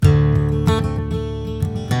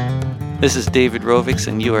This is David Rovics,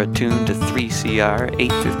 and you are tuned to 3CR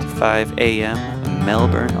 8:55 AM,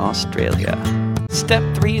 Melbourne, Australia. Step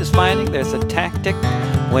 3 is finding there's a tactic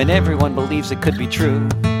when everyone believes it could be true.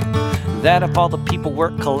 That if all the people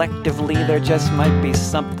work collectively, there just might be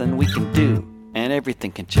something we can do, and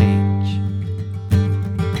everything can change.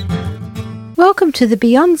 Welcome to the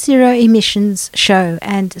Beyond Zero Emissions show,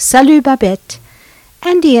 and salut Babette.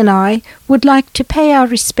 Andy and I would like to pay our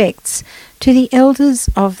respects to the elders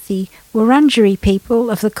of the Wurundjeri people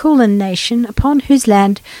of the Kulin Nation, upon whose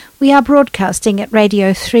land we are broadcasting at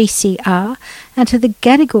Radio 3CR, and to the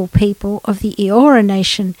Gadigal people of the Eora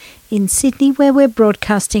Nation in Sydney, where we're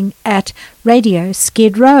broadcasting at Radio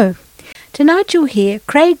Skid Row. Tonight you'll hear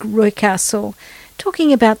Craig Ruycastle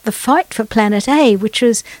talking about The Fight for Planet A, which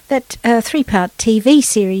was that three-part TV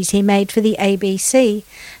series he made for the ABC,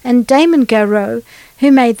 and Damon Garreau,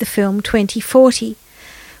 who made the film 2040.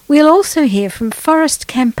 We'll also hear from forest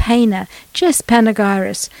campaigner Jess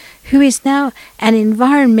Panagiris, who is now an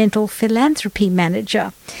environmental philanthropy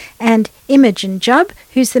manager, and Imogen Jubb,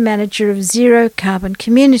 who's the manager of Zero Carbon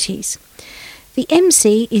Communities. The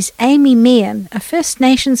MC is Amy Meehan, a First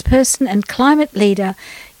Nations person and climate leader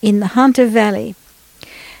in the Hunter Valley.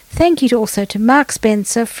 Thank you also to Mark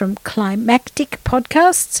Spencer from Climactic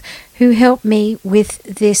Podcasts, who helped me with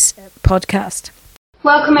this podcast.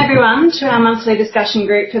 Welcome everyone to our monthly discussion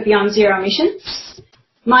group for Beyond Zero Emissions.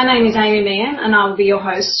 My name is Amy Meehan and I will be your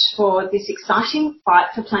host for this exciting Fight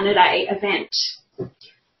for Planet A event.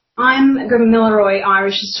 I'm a Gamilaroi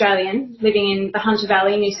Irish Australian living in the Hunter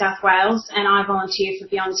Valley, New South Wales, and I volunteer for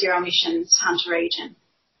Beyond Zero Emissions Hunter region.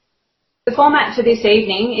 The format for this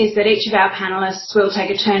evening is that each of our panellists will take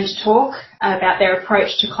a turn to talk about their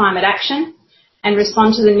approach to climate action and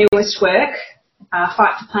respond to the newest work,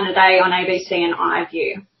 Fight for Planet A on ABC and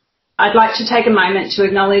iView. I'd like to take a moment to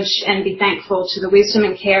acknowledge and be thankful to the wisdom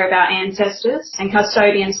and care of our ancestors and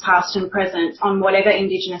custodians past and present on whatever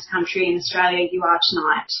Indigenous country in Australia you are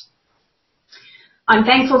tonight. I'm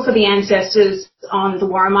thankful for the ancestors on the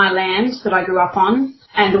Worimi land that I grew up on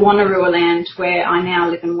and the Wonnarua land where I now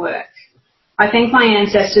live and work. I thank my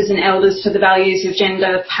ancestors and elders for the values of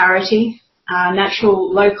gender parity,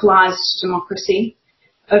 natural localised democracy,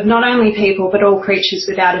 of not only people but all creatures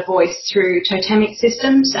without a voice through totemic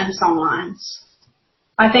systems and songlines.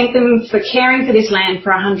 I thank them for caring for this land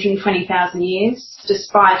for 120,000 years,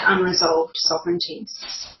 despite unresolved sovereignties.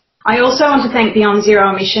 I also want to thank Beyond Zero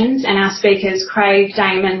Emissions and our speakers Craig,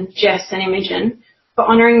 Damon, Jess and Imogen for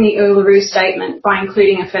honouring the Uluru Statement by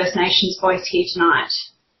including a First Nations voice here tonight.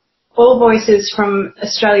 All voices from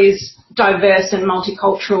Australia's diverse and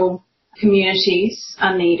multicultural communities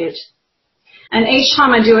are needed. And each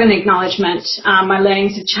time I do an acknowledgement, my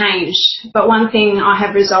learnings have changed. But one thing I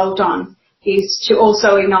have resolved on is to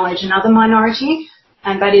also acknowledge another minority,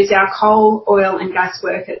 and that is our coal, oil and gas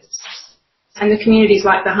workers, and the communities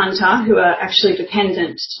like the Hunter who are actually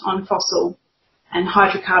dependent on fossil and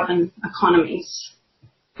hydrocarbon economies.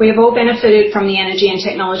 We have all benefited from the energy and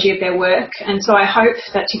technology of their work, and so I hope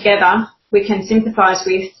that together we can sympathise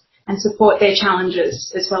with and support their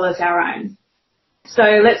challenges as well as our own. So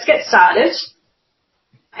let's get started.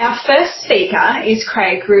 Our first speaker is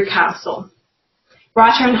Craig Ruycastle,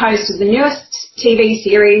 writer and host of the newest TV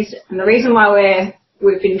series, and the reason why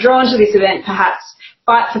we've been drawn to this event, perhaps,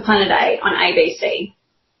 Fight for Planet A on ABC.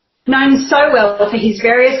 Known so well for his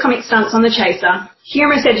various comic stunts on The Chaser,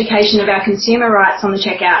 humorous education of our consumer rights on The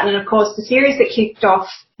Checkout, and of course the series that kicked off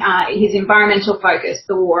his environmental focus,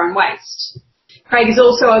 The War on Waste. Craig is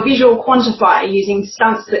also a visual quantifier using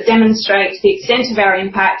stunts that demonstrate the extent of our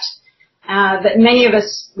impact that many of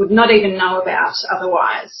us would not even know about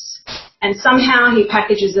otherwise. And somehow he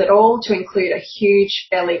packages it all to include a huge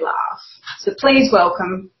belly laugh. So please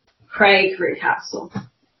welcome Craig Ruycastle.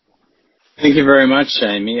 Thank you very much,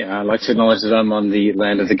 Amy. I'd like to acknowledge that I'm on the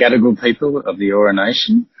land of the Gadigal people of the Eora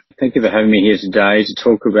Nation. Thank you for having me here today to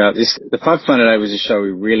talk about this. The Fight for Planet A was a show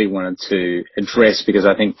we really wanted to address because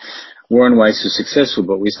I think War on Waste was successful,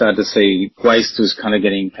 but we started to see waste was kind of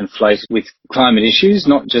getting conflated with climate issues,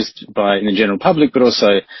 not just in the general public, but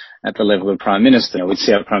also at the level of Prime Minister. We'd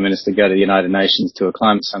see our Prime Minister go to the United Nations to a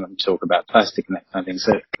climate summit and talk about plastic and that kind of thing.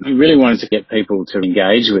 So we really wanted to get people to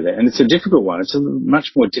engage with it. And it's a difficult one. It's a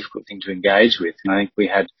much more difficult thing to engage with. And I think we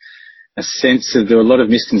had a sense of there were a lot of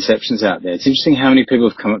misconceptions out there. It's interesting how many people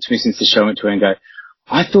have come up to me since the show went to air and go,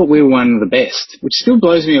 I thought we were one of the best, which still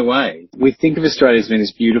blows me away. We think of Australia as being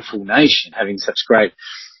this beautiful nation, having such great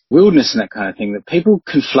wilderness and that kind of thing, that people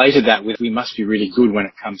conflated that with we must be really good when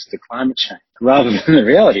it comes to climate change, rather than the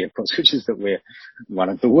reality, of course, which is that we're one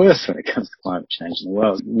of the worst when it comes to climate change in the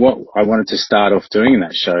world. What I wanted to start off doing in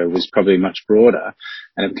that show was probably much broader,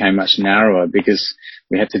 and it became much narrower because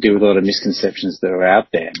we had to deal with a lot of misconceptions that are out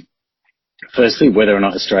there. Firstly, whether or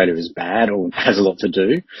not Australia is bad or has a lot to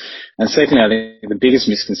do. And secondly, I think the biggest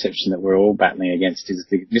misconception that we're all battling against is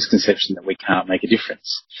the misconception that we can't make a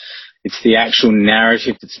difference. It's the actual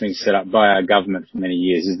narrative that's been set up by our government for many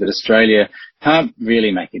years, is that Australia can't really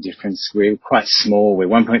make a difference. We're quite small. We're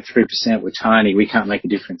 1.3%. We're tiny. We can't make a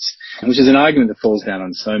difference, which is an argument that falls down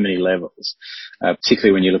on so many levels,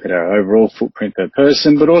 particularly when you look at our overall footprint per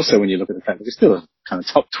person, but also when you look at the fact that we're still a kind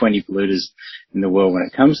of top 20 polluters in the world when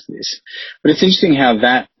it comes to this. But it's interesting how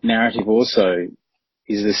that narrative also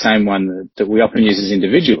is the same one that we often use as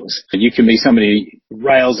individuals. You can be somebody who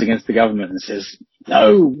rails against the government and says,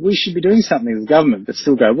 no, we should be doing something as a government, but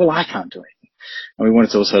still go, well, I can't do anything. And we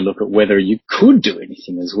wanted to also look at whether you could do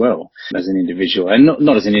anything as well as an individual, and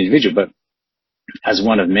not as an individual, but as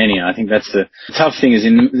one of many. And I think that's the tough thing, is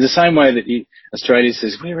in the same way that Australia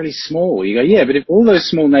says, we're really small. You go, yeah, but if all those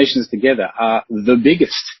small nations together are the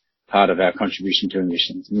biggest part of our contribution to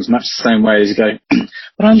emissions, in as much the same way as you go,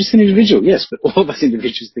 but I'm just an individual. Yes, but all those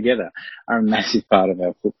individuals together are a massive part of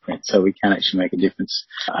our footprint, so we can actually make a difference,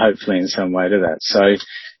 hopefully in some way to that. So,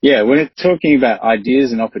 yeah, when it's talking about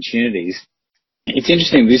ideas and opportunities, it's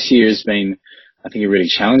interesting. This year has been, I think, a really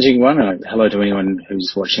challenging one. And hello to anyone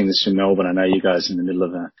who's watching this from Melbourne. I know you guys are in the middle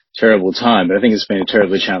of a terrible time, but I think it's been a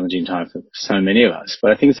terribly challenging time for so many of us.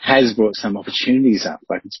 But I think it has brought some opportunities up.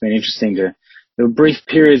 Like, it's been interesting there were brief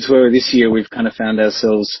periods where this year we've kind of found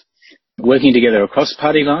ourselves working together across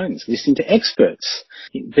party lines, listening to experts,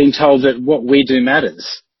 being told that what we do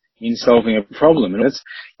matters in solving a problem. And it's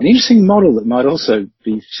an interesting model that might also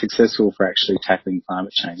be successful for actually tackling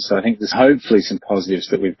climate change. So I think there's hopefully some positives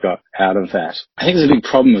that we've got out of that. I think there's a big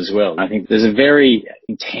problem as well. I think there's a very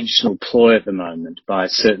intentional ploy at the moment by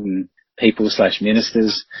certain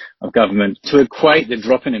people/ministers of government to equate the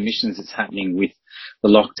drop in emissions that's happening with the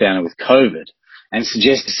lockdown and with COVID, and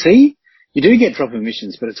suggest, see, you do get drop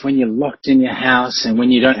emissions, but it's when you're locked in your house and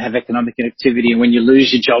when you don't have economic activity and when you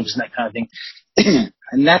lose your jobs and that kind of thing.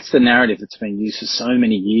 And that's the narrative that's been used for so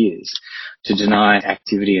many years to deny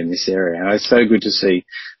activity in this area. And it's so good to see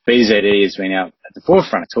BZE has been out at the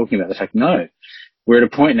forefront talking about the fact, no, we're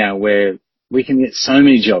at a point now where we can get so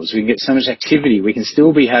many jobs, we can get so much activity, we can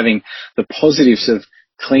still be having the positives of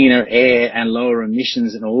cleaner air and lower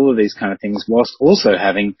emissions and all of these kind of things, whilst also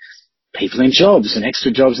having people in jobs and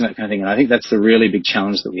extra jobs and that kind of thing. And I think that's the really big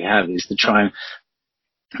challenge that we have, is to try and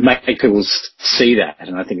make people see that.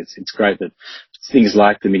 And I think it's great that things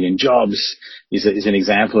like the Million Jobs is an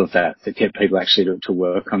example of that get people actually to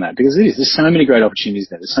work on that, because there's so many great opportunities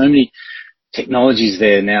there. There's so many technologies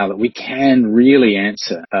there now that we can really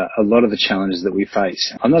answer a lot of the challenges that we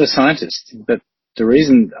face. I'm not a scientist, but the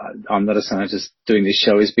reason I'm not a scientist doing this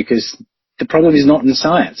show is because the problem is not in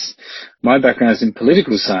science. My background is in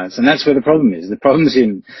political science, and that's where the problem is. The problem is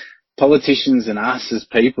in politicians and us as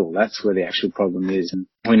people. That's where the actual problem is. And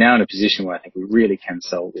we're now in a position where I think we really can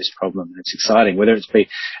solve this problem. And it's exciting. Whether it's be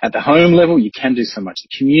at the home level, you can do so much.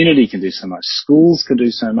 The community can do so much. Schools can do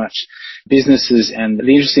so much. Businesses. And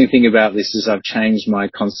the interesting thing about this is I've changed my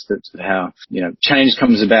concept of how, change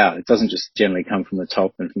comes about. It doesn't just generally come from the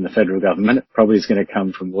top and from the federal government. It probably is going to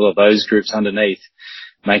come from all of those groups underneath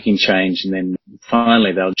making change. And then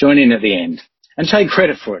finally they'll join in at the end and take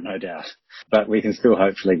credit for it, no doubt. But we can still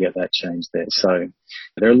hopefully get that change there. So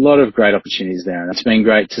there are a lot of great opportunities there. And it's been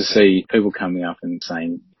great to see people coming up and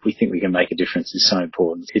saying, we think we can make a difference. It's so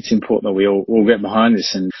important. It's important that we all get behind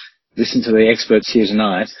this and listen to the experts here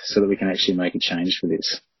tonight so that we can actually make a change for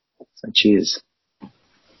this. So cheers.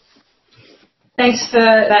 Thanks for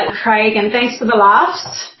that, Craig, and thanks for the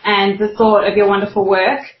laughs and the thought of your wonderful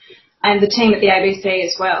work, and the team at the ABC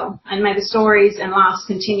as well. And may the stories and laughs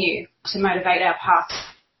continue to motivate our path.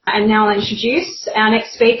 And now I'll introduce our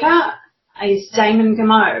next speaker is Damon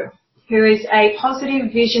Gameau, who is a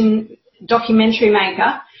positive vision documentary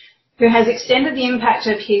maker who has extended the impact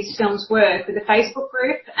of his film's work with a Facebook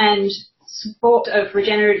group and support of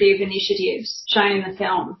regenerative initiatives shown in the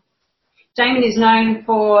film. Damon is known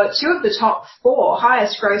for 2 of the top 4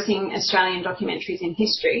 highest grossing Australian documentaries in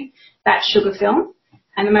history, That Sugar Film,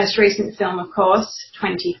 and the most recent film, of course,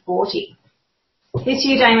 2040. This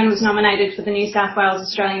year, Damon was nominated for the New South Wales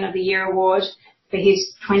Australian of the Year Award for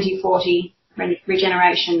his 2040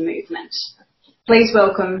 Regeneration Movement. Please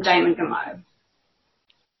welcome Damon Gameau.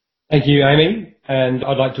 Thank you, Amy. And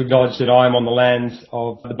I'd like to acknowledge that I am on the lands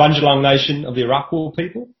of the Bundjalung Nation of the Arakwal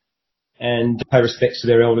people. and pay respects to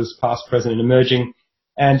their elders, past, present and emerging.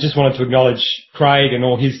 And just wanted to acknowledge Craig and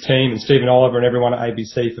all his team and Stephen Oliver and everyone at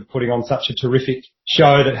ABC for putting on such a terrific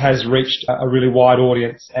show that has reached a really wide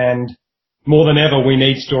audience. And more than ever, we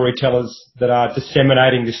need storytellers that are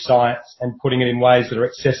disseminating this science and putting it in ways that are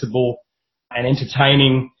accessible and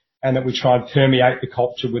entertaining, and that we try and permeate the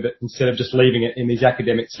culture with it instead of just leaving it in these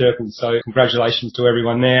academic circles. So congratulations to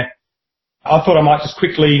everyone there. I thought I might just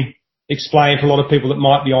quickly explain for a lot of people that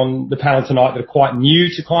might be on the panel tonight that are quite new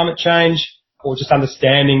to climate change or just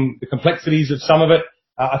understanding the complexities of some of it.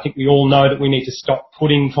 I think we all know that we need to stop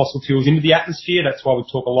putting fossil fuels into the atmosphere. That's why we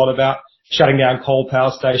talk a lot about shutting down coal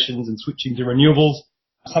power stations and switching to renewables.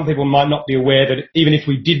 Some people might not be aware that even if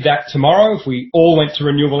we did that tomorrow, if we all went to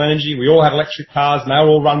renewable energy, we all had electric cars and they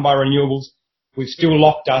were all run by renewables, we've still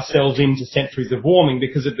locked ourselves into centuries of warming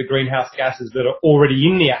because of the greenhouse gases that are already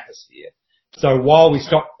in the atmosphere. So while we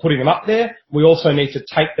stop putting them up there, we also need to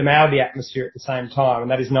take them out of the atmosphere at the same time,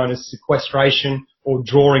 and that is known as sequestration or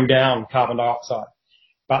drawing down carbon dioxide.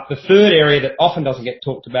 But the third area that often doesn't get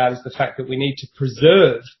talked about is the fact that we need to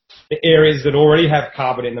preserve the areas that already have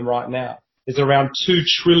carbon in them right now. There's around 2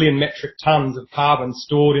 trillion metric tons of carbon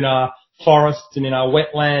stored in our forests and in our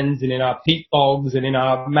wetlands and in our peat bogs and in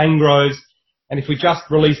our mangroves. And if we just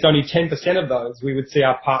released only 10% of those, we would see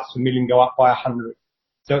our parts per million go up by 100.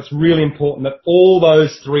 So it's really important that all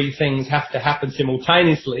those three things have to happen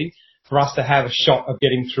simultaneously for us to have a shot of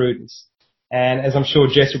getting through this. And as I'm sure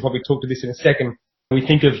Jess will probably talk to this in a second, we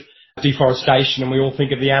think of deforestation and we all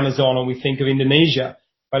think of the Amazon and we think of Indonesia,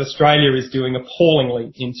 but Australia is doing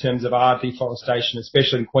appallingly in terms of our deforestation,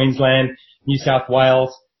 especially in Queensland, New South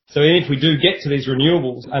Wales. So even if we do get to these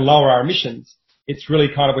renewables and lower our emissions, it's really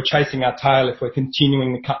kind of we're chasing our tail if we're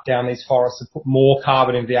continuing to cut down these forests and put more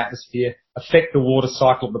carbon into the atmosphere, affect the water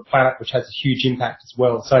cycle of the planet, which has a huge impact as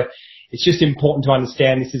well. So it's just important to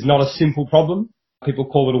understand this is not a simple problem. People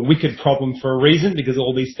call it a wicked problem for a reason because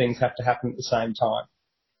all these things have to happen at the same time.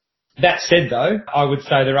 That said, though, I would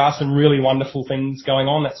say there are some really wonderful things going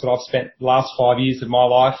on. That's what I've spent the last 5 years of my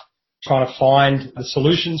life trying to find the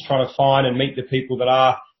solutions, trying to find and meet the people that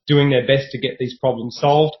are doing their best to get these problems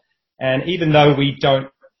solved. And even though we don't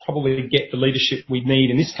probably get the leadership we need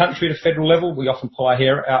in this country at a federal level, we often pull our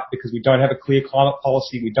hair out because we don't have a clear climate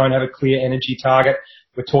policy, we don't have a clear energy target.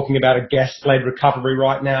 We're talking about a gas-led recovery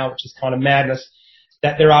right now, which is kind of madness.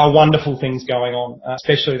 That there are wonderful things going on,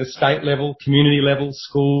 especially at the state level, community level,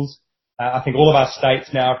 schools. I think all of our states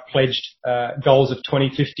now have pledged goals of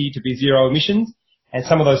 2050 to be zero emissions, and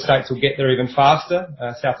some of those states will get there even faster.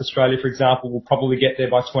 South Australia, for example, will probably get there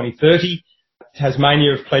by 2030.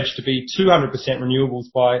 Tasmania have pledged to be 200% renewables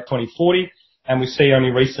by 2040, and we see only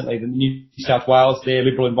recently that New South Wales, their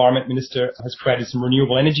Liberal Environment Minister, has created some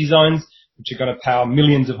renewable energy zones, which are going to power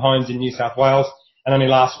millions of homes in New South Wales. And only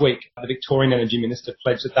last week, the Victorian Energy Minister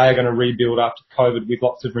pledged that they are going to rebuild after COVID with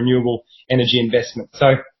lots of renewable energy investment.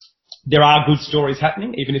 So there are good stories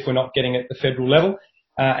happening, even if we're not getting at the federal level.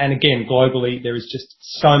 And again, globally, there is just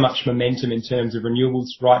so much momentum in terms of renewables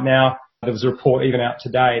right now. There was a report even out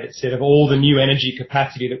today that said of all the new energy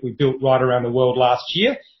capacity that we built right around the world last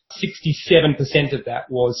year, 67% of that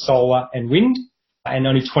was solar and wind, and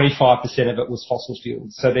only 25% of it was fossil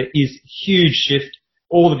fuels. So there is a huge shift.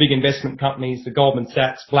 All the big investment companies, the Goldman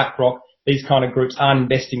Sachs, BlackRock, these kind of groups aren't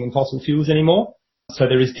investing in fossil fuels anymore. So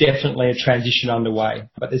there is definitely a transition underway,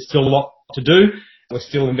 but there's still a lot to do. We're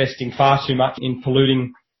still investing far too much in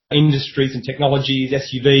polluting industries and technologies,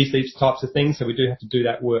 SUVs, these types of things. So we do have to do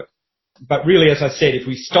that work. But really, as I said, if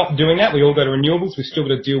we stop doing that, we all go to renewables, we've still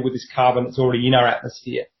got to deal with this carbon that's already in our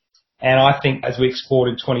atmosphere. And I think as we export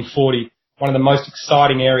in 2040, one of the most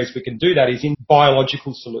exciting areas we can do that is in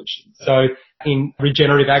biological solutions. So in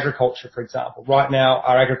regenerative agriculture, for example, right now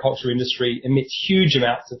our agriculture industry emits huge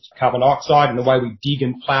amounts of carbon dioxide in the way we dig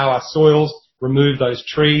and plough our soils, remove those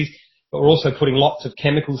trees, but we're also putting lots of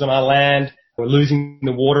chemicals on our land. We're losing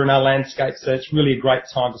the water in our landscape. So it's really a great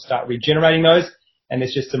time to start regenerating those. And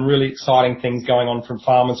there's just some really exciting things going on from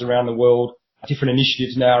farmers around the world, different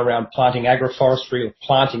initiatives now around planting agroforestry or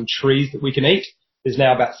planting trees that we can eat. There's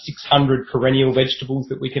now about 600 perennial vegetables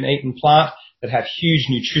that we can eat and plant that have huge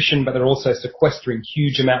nutrition, but they're also sequestering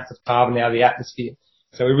huge amounts of carbon out of the atmosphere.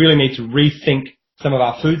 So we really need to rethink some of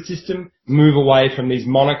our food system, move away from these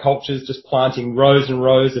monocultures, just planting rows and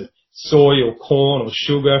rows of soy or corn or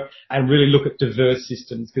sugar, and really look at diverse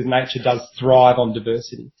systems because nature does thrive on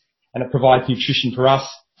diversity. And it provides nutrition for us,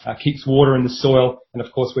 keeps water in the soil, and of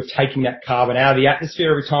course we're taking that carbon out of the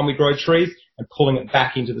atmosphere every time we grow trees and pulling it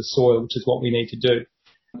back into the soil, which is what we need to do.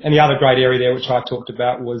 And the other great area there, which I talked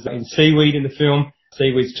about, was in seaweed in the film.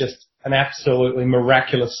 Seaweed's just an absolutely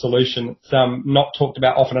miraculous solution. It's not talked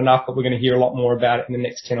about often enough, but we're going to hear a lot more about it in the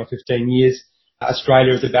next 10 or 15 years.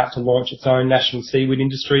 Australia is about to launch its own national seaweed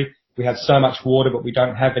industry. We have so much water, but we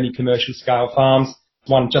don't have any commercial scale farms.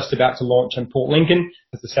 One just about to launch in Port Lincoln,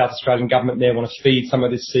 as the South Australian government there want to feed some of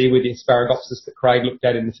this seaweed, the Asparagopsis that Craig looked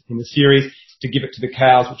at in the series, to give it to the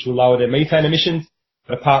cows, which will lower their methane emissions.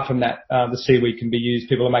 But apart from that, the seaweed can be used.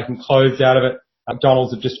 People are making clothes out of it.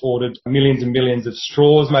 McDonald's have just ordered millions and millions of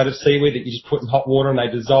straws made of seaweed that you just put in hot water and they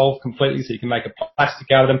dissolve completely, so you can make a plastic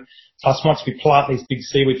out of them. Plus, once we plant these big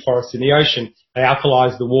seaweed forests in the ocean, they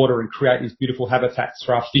alkalise the water and create these beautiful habitats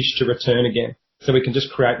for our fish to return again. So we can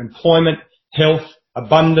just create employment, health,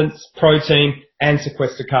 abundance, protein, and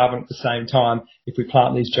sequester carbon at the same time if we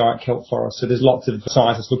plant these giant kelp forests. So there's lots of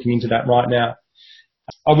scientists looking into that right now.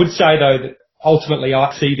 I would say, though, that ultimately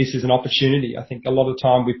I see this as an opportunity. I think a lot of the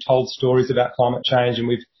time we've told stories about climate change and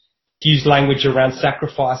we've used language around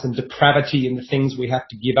sacrifice and depravity and the things we have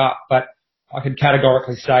to give up. But I could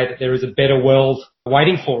categorically say that there is a better world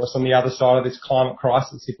waiting for us on the other side of this climate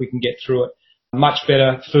crisis if we can get through it. Much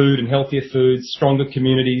better food and healthier foods, stronger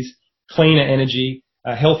communities, cleaner energy,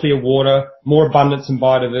 healthier water, more abundance and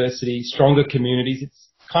biodiversity, stronger communities. It's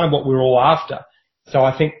kind of what we're all after. So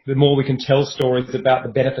I think the more we can tell stories about the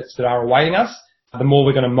benefits that are awaiting us, the more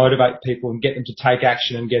we're going to motivate people and get them to take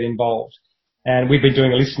action and get involved. And we've been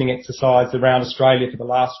doing a listening exercise around Australia for the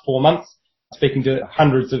last 4 months, speaking to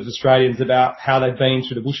hundreds of Australians about how they've been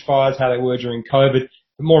through the bushfires, how they were during COVID,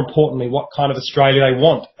 but more importantly, what kind of Australia they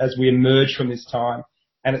want as we emerge from this time.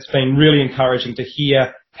 And it's been really encouraging to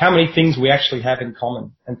hear how many things we actually have in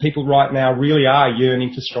common. And people right now really are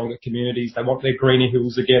yearning for stronger communities. They want their greener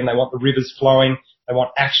hills again. They want the rivers flowing. They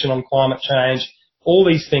want action on climate change. All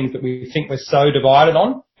these things that we think we're so divided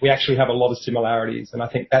on, we actually have a lot of similarities. And I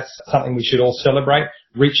think that's something we should all celebrate,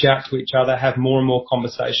 reach out to each other, have more and more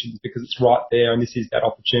conversations because it's right there and this is that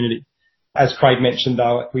opportunity. As Craig mentioned,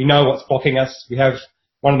 though, we know what's blocking us. We have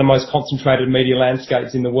one of the most concentrated media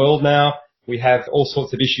landscapes in the world now. We have all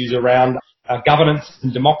sorts of issues around governance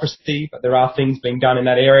and democracy, but there are things being done in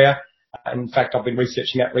that area. In fact, I've been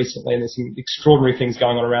researching that recently, and there's some extraordinary things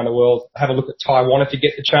going on around the world. Have a look at Taiwan if you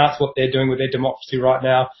get the chance, what they're doing with their democracy right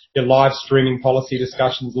now. They're live streaming policy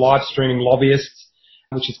discussions, live streaming lobbyists,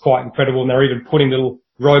 which is quite incredible. And they're even putting little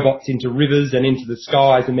robots into rivers and into the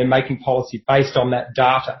skies, and they're making policy based on that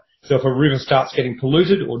data. So if a river starts getting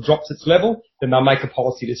polluted or drops its level, then they'll make a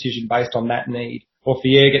policy decision based on that need. Or if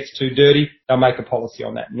the air gets too dirty, they'll make a policy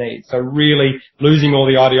on that need. So really losing all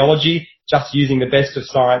the ideology, just using the best of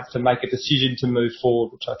science to make a decision to move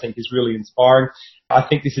forward, which I think is really inspiring. I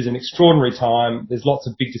think this is an extraordinary time. There's lots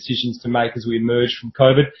of big decisions to make as we emerge from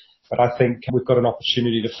COVID, but I think we've got an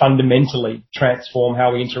opportunity to fundamentally transform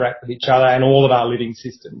how we interact with each other and all of our living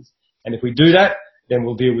systems. And if we do that, then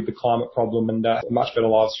we'll deal with the climate problem and much better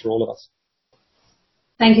lives for all of us.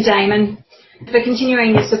 Thank you, Damon, for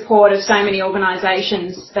continuing the support of so many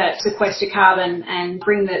organisations that sequester carbon and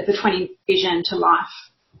bring the 20 vision to life.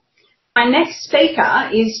 My next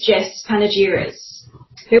speaker is Jess Panegyris,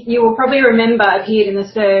 who you will probably remember appeared in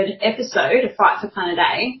the 3rd episode of Fight for Planet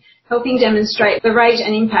A, helping demonstrate the rate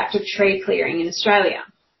and impact of tree clearing in Australia.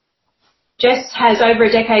 Jess has over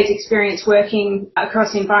a decade's experience working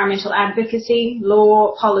across environmental advocacy,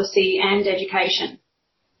 law, policy and education.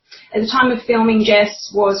 At the time of filming,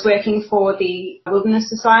 Jess was working for the Wilderness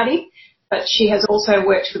Society, but she has also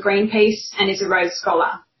worked for Greenpeace and is a Rhodes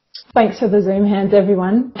Scholar. Thanks for the Zoom hands,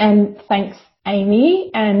 everyone, and thanks, Amy.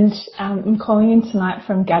 And I'm calling in tonight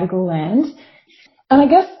from Gadigal land. And I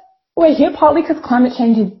guess we're here partly because climate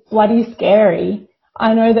change is bloody scary.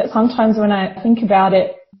 I know that sometimes when I think about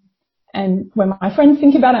it and when my friends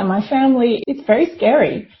think about it and my family, it's very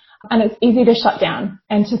scary. And it's easy to shut down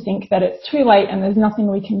and to think that it's too late and there's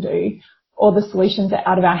nothing we can do or the solutions are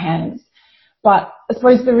out of our hands. But I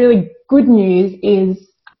suppose the really good news is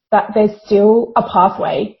that there's still a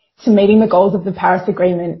pathway to meeting the goals of the Paris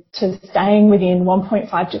Agreement, to staying within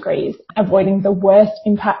 1.5 degrees, avoiding the worst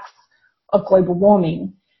impacts of global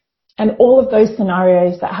warming. And all of those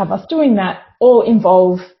scenarios that have us doing that all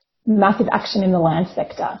involve massive action in the land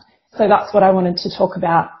sector. So that's what I wanted to talk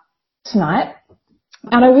about tonight.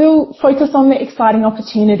 And I will focus on the exciting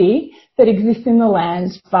opportunity that exists in the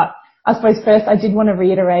land, but I suppose first I did want to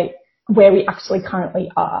reiterate where we actually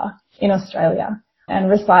currently are in Australia and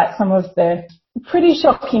recite some of the pretty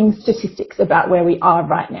shocking statistics about where we are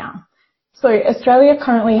right now. So Australia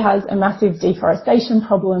currently has a massive deforestation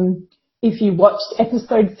problem. If you watched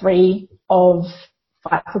episode 3 of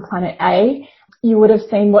Fight for Planet A, you would have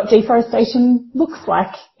seen what deforestation looks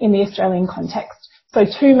like in the Australian context. So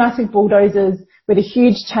 2 massive bulldozers with a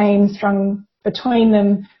huge chain strung between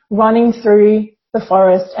them, running through the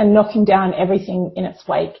forest and knocking down everything in its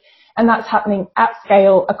wake. And that's happening at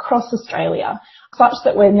scale across Australia, such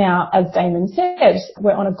that we're now, as Damon said,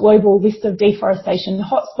 we're on a global list of deforestation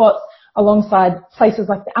hotspots alongside places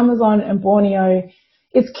like the Amazon and Borneo.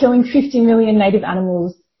 It's killing 50 million native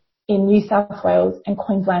animals in New South Wales and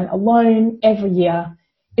Queensland alone every year.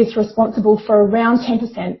 It's responsible for around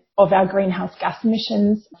 10% of our greenhouse gas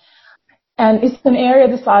emissions. And it's an area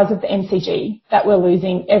the size of the MCG that we're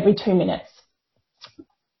losing every 2 minutes.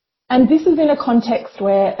 And this is in a context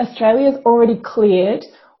where Australia's already cleared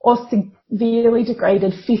or severely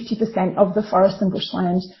degraded 50% of the forest and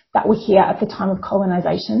bushland that were here at the time of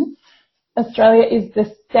colonisation. Australia is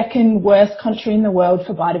the second worst country in the world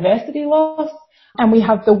for biodiversity loss, and we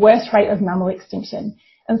have the worst rate of mammal extinction.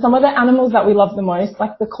 And some of the animals that we love the most,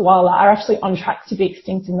 like the koala, are actually on track to be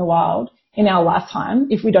extinct in the wild in our lifetime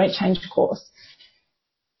if we don't change course.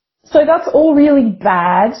 So that's all really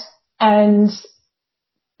bad, and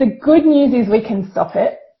the good news is we can stop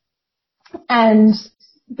it. And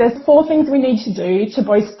there's 4 things we need to do to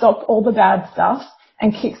both stop all the bad stuff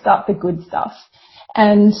and kickstart the good stuff.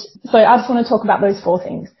 And so I just want to talk about those 4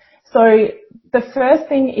 things. So the first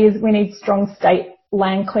thing is we need strong state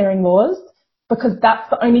land clearing laws, because that's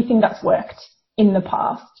the only thing that's worked in the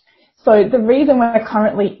past. So the reason we're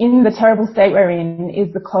currently in the terrible state we're in is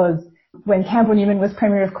because when Campbell Newman was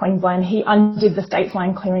Premier of Queensland, he undid the state's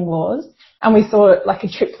land clearing laws, and we saw like a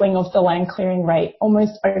tripling of the land clearing rate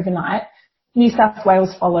almost overnight. New South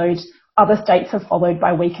Wales followed. Other states have followed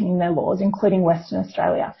by weakening their laws, including Western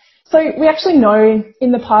Australia. So we actually know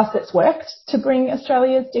in the past it's worked to bring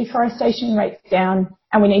Australia's deforestation rates down,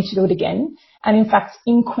 and we need to do it again. And in fact,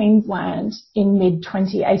 in Queensland in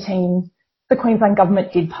mid-2018, the Queensland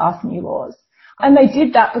government did pass new laws. And they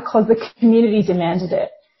did that because the community demanded it.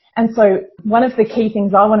 And so one of the key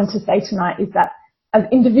things I wanted to say tonight is that as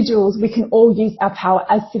individuals, we can all use our power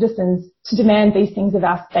as citizens to demand these things of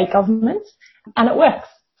our state governments, and it works.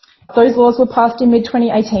 Those laws were passed in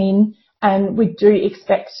mid-2018, and we do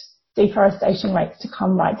expect deforestation rates to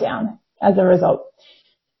come right down as a result.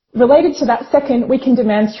 Related to that, second, we can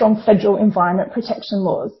demand strong federal environment protection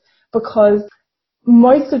laws, because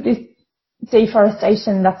most of this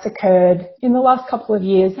deforestation that's occurred in the last couple of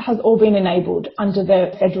years has all been enabled under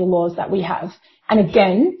the federal laws that we have. And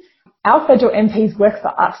again, our federal MPs work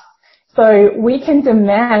for us, so we can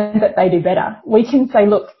demand that they do better. We can say,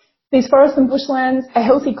 look, these forests and bushlands, a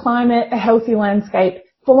healthy climate, a healthy landscape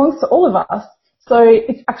belongs to all of us. So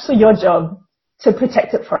it's actually your job to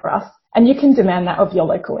protect it for us, and you can demand that of your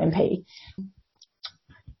local MP.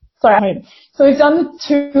 So we've done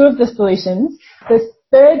 2 of the solutions. The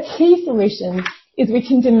third key solution is we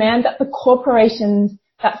can demand that the corporations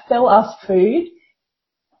that sell us food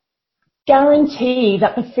guarantee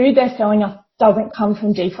that the food they're selling us doesn't come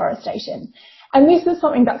from deforestation. And this is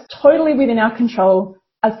something that's totally within our control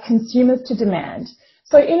as consumers to demand.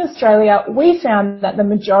 So in Australia, we found that the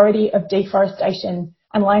majority of deforestation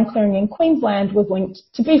and land clearing in Queensland was linked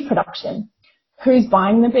to beef production. Who's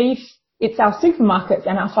buying the beef? It's our supermarkets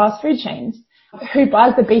and our fast food chains. Who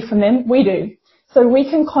buys the beef from them? We do. So we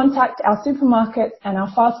can contact our supermarkets and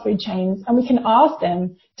our fast food chains, and we can ask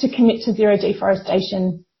them to commit to zero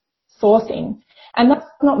deforestation sourcing. And that's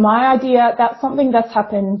not my idea. That's something that's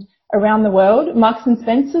happened around the world. Marks and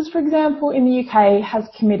Spencer's, for example, in the UK has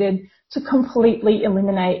committed to completely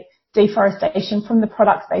eliminate deforestation from the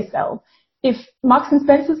products they sell. If Marks and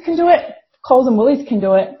Spencer's can do it, Coles and Woolies can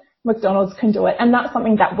do it, McDonald's can do it, and that's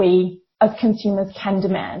something that we as consumers can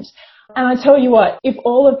demand. And I tell you what, if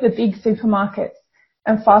all of the big supermarkets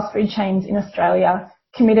and fast food chains in Australia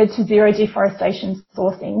committed to zero deforestation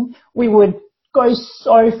sourcing, we would go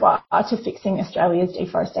so far to fixing Australia's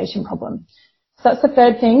deforestation problem. So that's the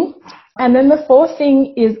third thing. And then the fourth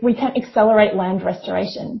thing is we can accelerate land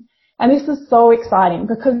restoration. And this is so exciting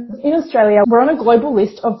because in Australia, we're on a global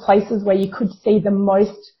list of places where you could see the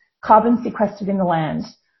most carbon sequestered in the land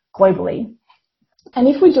globally. And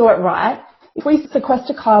if we do it right, if we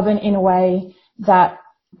sequester carbon in a way that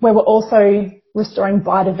where we're also restoring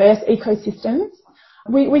biodiverse ecosystems,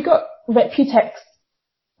 we got Reputex,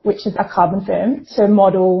 which is a carbon firm, to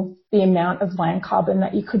model the amount of land carbon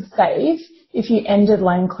that you could save if you ended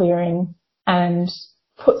land clearing and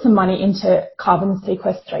put some money into carbon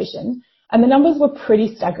sequestration. And the numbers were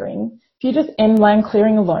pretty staggering. If you just end land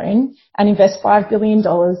clearing alone and invest $5 billion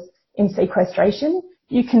in sequestration,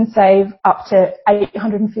 you can save up to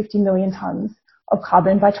 850 million tonnes of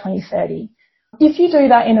carbon by 2030. If you do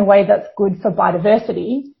that in a way that's good for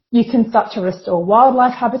biodiversity, you can start to restore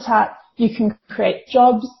wildlife habitat, you can create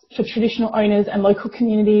jobs for traditional owners and local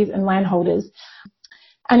communities and landholders.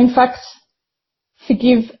 And in fact,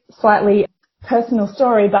 Forgive slightly personal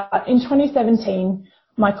story, but in 2017,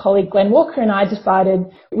 my colleague Glenn Walker and I decided,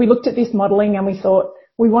 we looked at this modelling and we thought,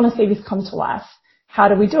 we want to see this come to life. How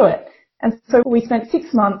do we do it? And so we spent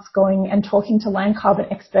 6 months going and talking to land carbon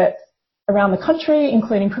experts around the country,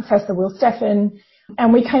 including Professor Will Steffen,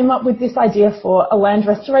 and we came up with this idea for a land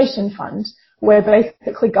restoration fund, where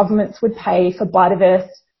basically governments would pay for biodiverse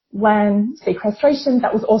land sequestration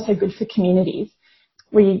that was also good for communities.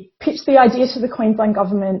 We pitched the idea to the Queensland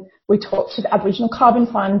government. We talked to the Aboriginal Carbon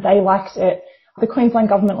Fund. They liked it. The Queensland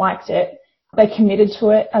government liked it. They committed to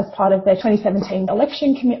it as part of their 2017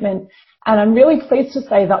 election commitment. And I'm really pleased to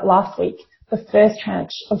say that last week, the first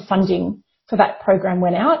tranche of funding for that program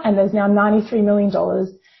went out, and there's now $93 million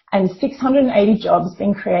and 680 jobs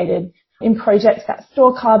being created in projects that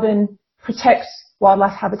store carbon, protect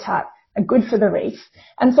wildlife habitat, are good for the reef.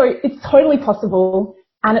 And so it's totally possible,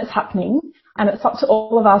 and it's happening, and it's up to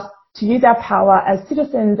all of us to use our power as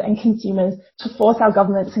citizens and consumers to force our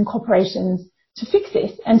governments and corporations to fix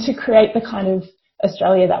this and to create the kind of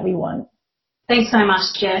Australia that we want. Thanks so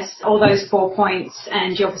much, Jess. All those 4 points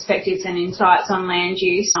and your perspectives and insights on land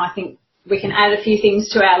use. I think we can add a few things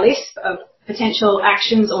to our list of potential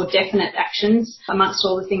actions or definite actions amongst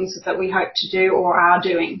all the things that we hope to do or are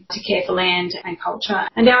doing to care for land and culture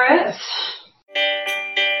and our earth.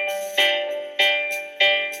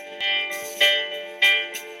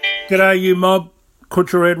 G'day you mob,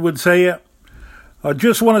 Kutcher Edwards here. I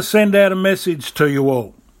just want to send out a message to you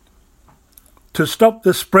all. To stop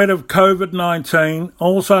the spread of COVID-19,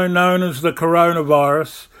 also known as the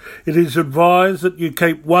coronavirus, it is advised that you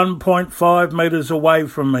keep 1.5 metres away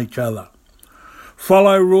from each other.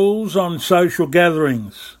 Follow rules on social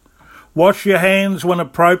gatherings. Wash your hands when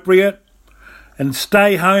appropriate, and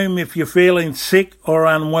stay home if you're feeling sick or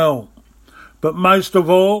unwell. But most of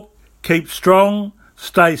all, keep strong,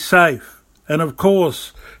 stay safe, and of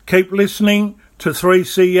course, keep listening to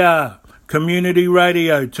 3CR, Community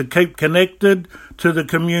Radio, to keep connected to the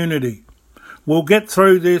community. We'll get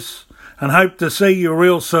through this and hope to see you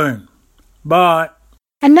real soon. Bye.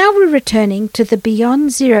 And now we're returning to the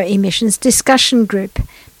Beyond Zero Emissions discussion group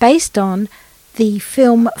based on the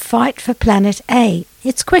film Fight for Planet A.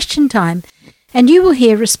 It's question time, and you will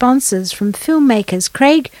hear responses from filmmakers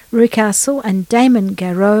Craig Rucastle and Damon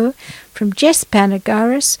Garreau, from Jess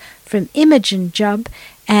Panagaris, from Imogen Jubb,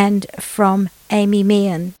 and from Amy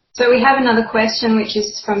Meehan. So we have another question, which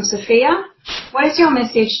is from Sophia. What is your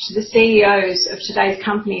message to the CEOs of today's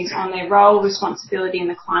companies on their role, responsibility in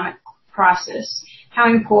the climate crisis? How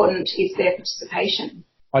important is their participation?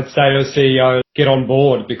 I'd say to a CEO, get on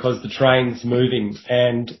board, because the train's moving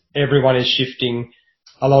and everyone is shifting.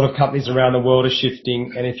 A lot of companies around the world are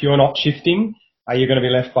shifting, and if you're not shifting, you're going to be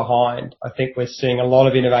left behind. I think we're seeing a lot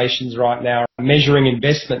of innovations right now, measuring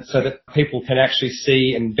investment so that people can actually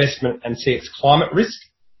see investment and see its climate risk.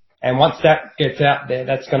 And once that gets out there,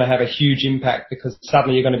 that's going to have a huge impact, because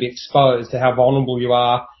suddenly you're going to be exposed to how vulnerable you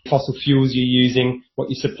are, fossil fuels you're using, what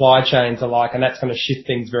your supply chains are like, and that's going to shift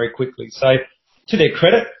things very quickly. So to their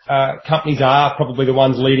credit, companies are probably the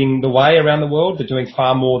ones leading the way around the world. They're doing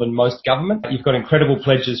far more than most government. You've got incredible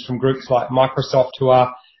pledges from groups like Microsoft, who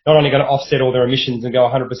are not only going to offset all their emissions and go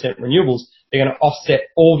 100% renewables, they're going to offset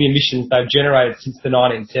all the emissions they've generated since the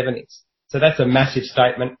 1970s. So that's a massive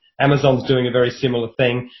statement. Amazon's doing a very similar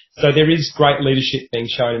thing. So there is great leadership being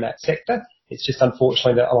shown in that sector. It's just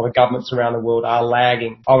unfortunately that a lot of governments around the world are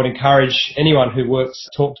lagging. I would encourage anyone who works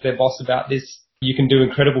to talk to their boss about this. You can do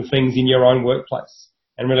incredible things in your own workplace.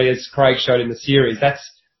 And really, as Craig showed in the series, that's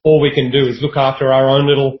all we can do, is look after our own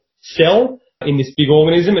little cell in this big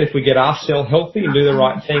organism. And if we get our cell healthy and do the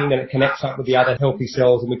right thing, then it connects up with the other healthy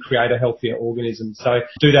cells and we create a healthier organism. So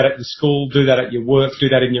do that at your school, do that at your work, do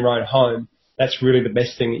that in your own home. That's really the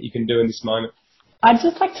best thing that you can do in this moment. I'd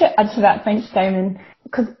just like to add to that, thanks Damon,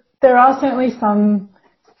 because there are certainly some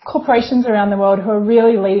corporations around the world who are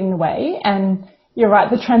really leading the way, and you're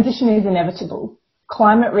right, the transition is inevitable.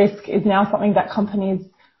 Climate risk is now something that companies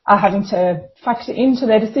are having to factor into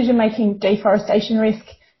their decision making. Deforestation risk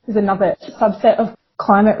is another subset of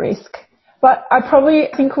climate risk. But I probably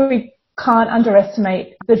think we can't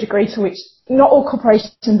underestimate the degree to which not all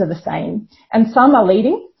corporations are the same, and some are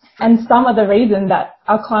leading. And some are the reason that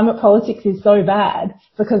our climate politics is so bad,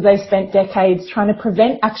 because they've spent decades trying to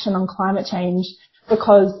prevent action on climate change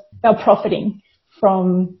because they're profiting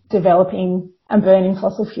from developing and burning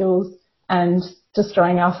fossil fuels and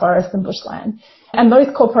destroying our forests and bushland. And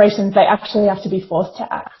those corporations, they actually have to be forced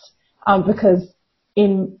to act, because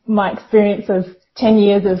in my experience of 10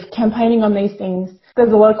 years of campaigning on these things,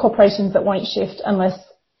 there's a lot of corporations that won't shift unless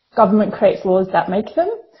government creates laws that make them,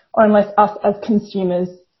 or unless us as consumers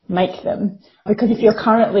make them. Because if you're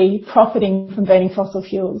currently profiting from burning fossil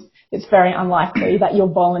fuels, it's very unlikely that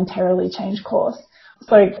you'll voluntarily change course.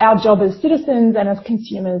 So our job as citizens and as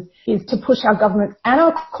consumers is to push our governments and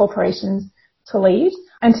our corporations to lead,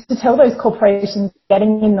 and to tell those corporations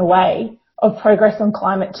getting in the way of progress on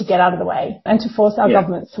climate to get out of the way, and to force our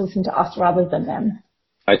governments to listen to us rather than them.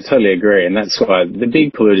 I totally agree, and that's why the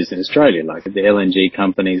big polluters in Australia, like the LNG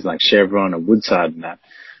companies like Chevron or Woodside and that,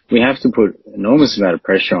 we have to put an enormous amount of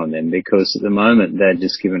pressure on them, because at the moment they're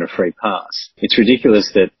just given a free pass. It's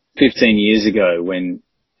ridiculous that 15 years ago, when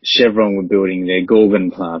Chevron were building their Gorgon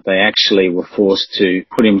plant, they actually were forced to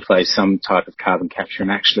put in place some type of carbon capture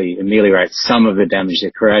and actually ameliorate some of the damage they're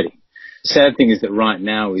creating. The sad thing is that right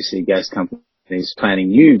now we see gas companies planning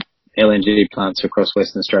new LNG plants across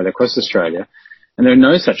Western Australia, across Australia, and there are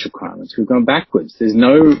no such requirements. We've gone backwards. There's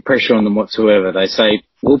no pressure on them whatsoever. They say,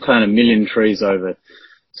 we'll plant 1 million trees over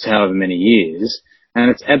however many years, and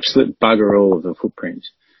it's absolute bugger all of the footprint.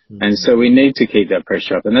 And so we need to keep that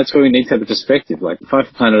pressure up. And that's where we need to have a perspective. Like, Fight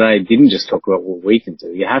for Planet A didn't just talk about what we can do.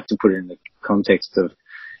 You have to put it in the context of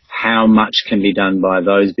how much can be done by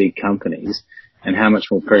those big companies and how much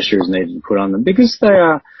more pressure is needed to put on them. Because they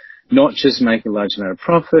are not just making a large amount of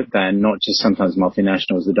profit. They are not just sometimes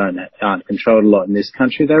multinationals that aren't controlled a lot in this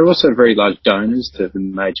country. They're also very large donors to the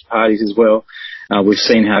major parties as well. We've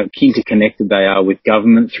seen how interconnected they are with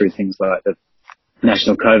government through things like the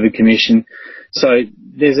National COVID Commission. So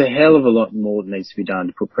there's a hell of a lot more that needs to be done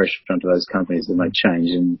to put pressure onto those companies that make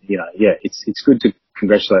change. And, it's good to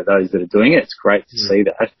congratulate those that are doing it. It's great to see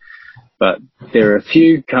that. But there are a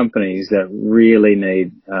few companies that really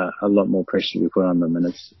need a lot more pressure to be put on them, and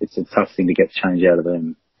it's a tough thing to get change out of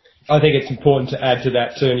them. I think it's important to add to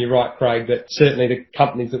that too, and you're right, Craig, that certainly the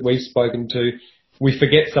companies that we've spoken to, we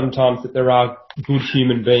forget sometimes that there are good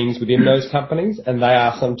human beings within those companies, and they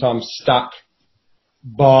are sometimes stuck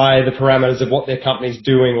by the parameters of what their company's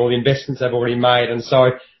doing or the investments they've already made. And so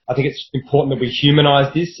I think it's important that we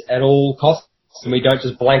humanise this at all costs, and we don't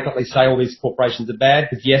just blanketly say all these corporations are bad,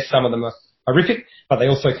 because yes, some of them are horrific, but they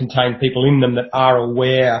also contain people in them that are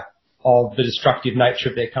aware of the destructive nature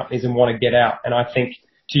of their companies and want to get out. And I think,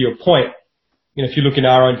 to your point, if you look in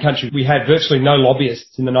our own country, we had virtually no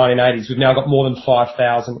lobbyists in the 1980s. We've now got more than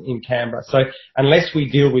 5,000 in Canberra. So unless we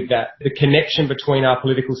deal with that, the connection between our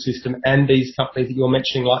political system and these companies that you're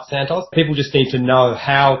mentioning, like Santos, people just need to know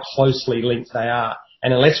how closely linked they are.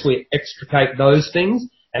 And unless we extricate those things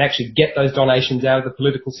and actually get those donations out of the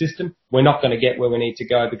political system, we're not going to get where we need to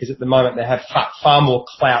go, because at the moment they have far more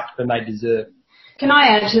clout than they deserve. Can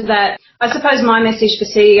I add to that? I suppose my message for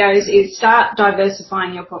CEOs is start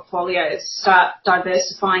diversifying your portfolios, start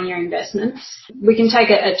diversifying your investments. We can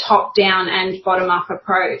take a top-down and bottom-up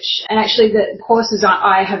approach. And actually the courses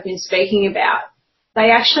I have been speaking about,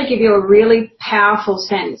 they actually give you a really powerful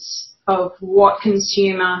sense of what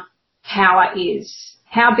consumer power is.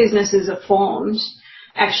 How businesses are formed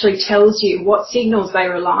actually tells you what signals they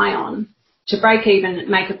rely on to break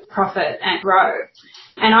even, make a profit and grow.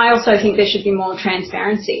 And I also think there should be more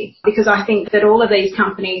transparency, because I think that all of these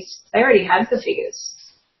companies, they already have the figures.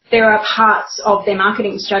 There are parts of their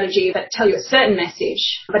marketing strategy that tell you a certain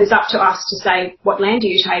message, but it's up to us to say, what land do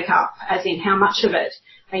you take up, as in how much of it?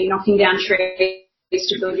 Are you knocking down trees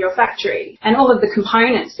to build your factory? And all of the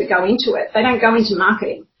components that go into it, they don't go into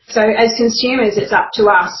marketing. So as consumers, it's up to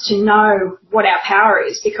us to know what our power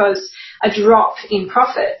is, because a drop in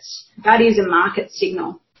profits, that is a market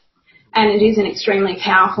signal. And it is an extremely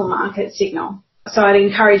powerful market signal. So I'd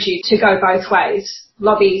encourage you to go both ways.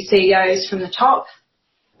 Lobby CEOs from the top,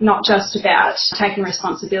 not just about taking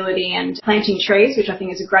responsibility and planting trees, which I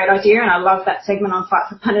think is a great idea, and I love that segment on Fight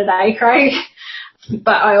for Planet A, Craig.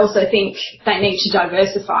 But I also think they need to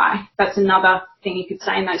diversify. That's another thing you could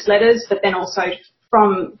say in those letters. But then also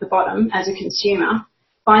from the bottom, as a consumer,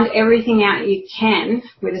 find everything out you can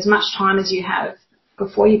with as much time as you have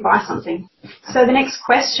before you buy something. So the next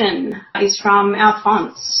question is from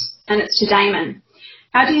Alphonse, and it's to Damon.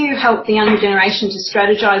 How do you help the younger generation to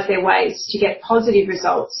strategise their ways to get positive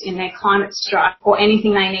results in their climate strike, or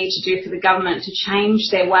anything they need to do for the government to change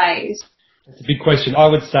their ways? That's a big question. I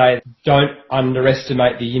would say don't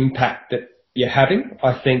underestimate the impact that you're having.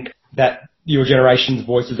 I think that your generation's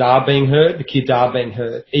voices are being heard, the kids are being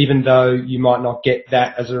heard, even though you might not get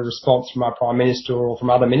that as a response from our Prime Minister or from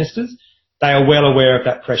other ministers. They are well aware of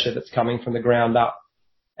that pressure that's coming from the ground up.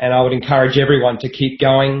 And I would encourage everyone to keep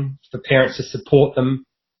going, for parents to support them.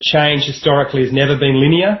 Change historically has never been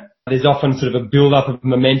linear. There's often sort of a build-up of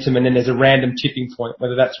momentum, and then there's a random tipping point,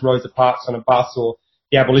 whether that's Rosa Parks on a bus or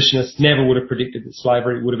the abolitionists never would have predicted that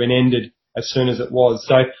slavery would have been ended as soon as it was.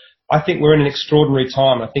 So I think we're in an extraordinary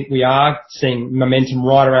time. I think we are seeing momentum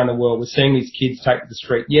right around the world. We're seeing these kids take to the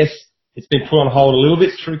street. Yes, it's been put on hold a little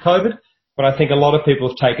bit through COVID, but I think a lot of people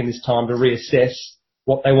have taken this time to reassess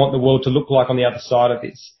what they want the world to look like on the other side of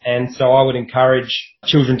this. And so I would encourage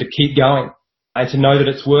children to keep going and to know that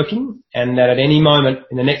it's working, and that at any moment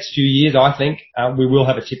in the next few years, I think, we will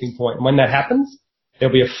have a tipping point. And when that happens,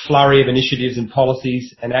 there'll be a flurry of initiatives and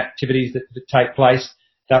policies and activities that take place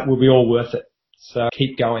that will be all worth it. So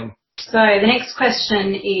keep going. So the next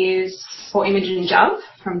question is for Imogen Jubb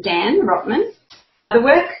from Dan Rotman. The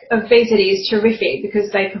work of VZD is terrific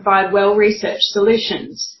because they provide well-researched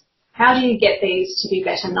solutions. How do you get these to be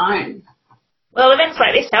better known? Well, events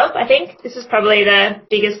like this help, I think. This is probably the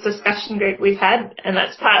biggest discussion group we've had, and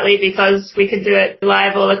that's partly because we can do it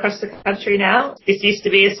live all across the country now. This used to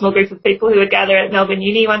be a small group of people who would gather at Melbourne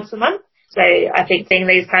Uni once a month. So I think seeing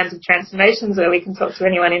these kinds of transformations where we can talk to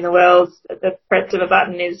anyone in the world at the press of a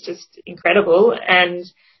button is just incredible, and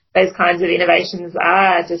those kinds of innovations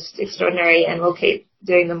are just extraordinary, and we'll keep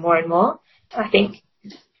doing them more and more. I think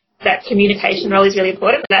that communication role is really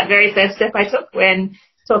important. That very first step I took when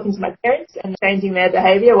talking to my parents and changing their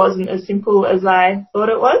behaviour wasn't as simple as I thought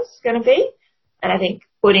it was going to be. And I think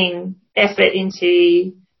putting effort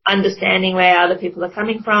into understanding where other people are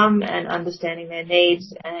coming from and understanding their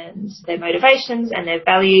needs and their motivations and their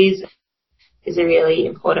values is a really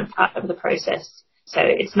important part of the process. So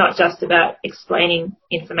it's not just about explaining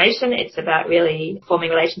information, it's about really forming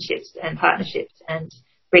relationships and partnerships and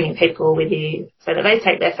bringing people with you so that they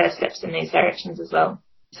take their first steps in these directions as well.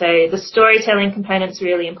 So the storytelling component's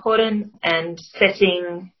really important, and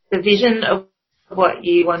setting the vision of what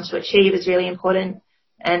you want to achieve is really important,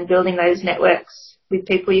 and building those networks with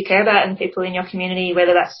people you care about and people in your community,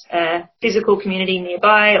 whether that's a physical community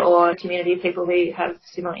nearby or a community of people who have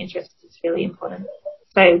similar interests, is really important.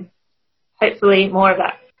 So hopefully more of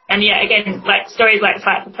that. And yeah, again, like stories like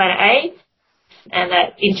Fight for Planet A and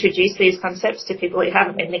that introduce these concepts to people who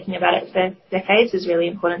haven't been thinking about it for decades is really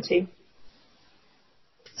important too.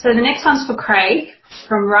 So the next one's for Craig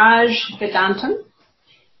from Raj Vedantam.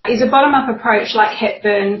 Is a bottom-up approach like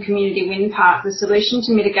Hepburn Community Wind Park the solution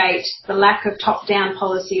to mitigate the lack of top-down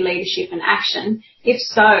policy leadership and action? If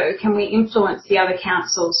so, can we influence the other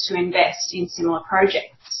councils to invest in similar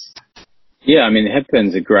projects? Yeah, I mean,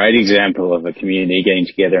 Hepburn's a great example of a community getting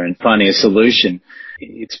together and finding a solution.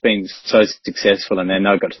 It's been so successful, and they've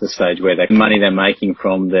now got to the stage where the money they're making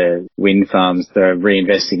from the wind farms, they're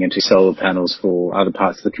reinvesting into solar panels for other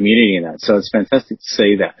parts of the community and that. So it's fantastic to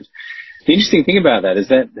see that. The interesting thing about that is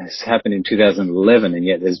that this happened in 2011, and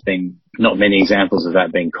yet there's been not many examples of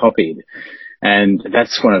that being copied. And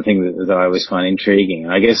that's one of the things that I always find intriguing.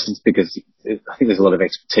 I guess it's because I think there's a lot of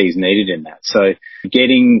expertise needed in that. So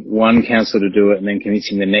getting one council to do it and then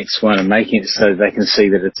convincing the next one and making it so that they can see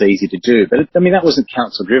that it's easy to do. But I mean, that wasn't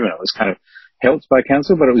council driven. It was kind of helped by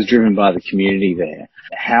council, but it was driven by the community there.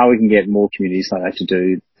 How we can get more communities like that to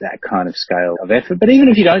do that kind of scale of effort. But even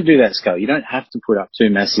if you don't do that scale, you don't have to put up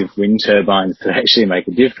 2 massive wind turbines that actually make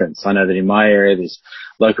a difference. I know that in my area there's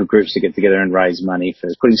local groups that get together and raise money for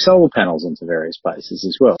putting solar panels into various places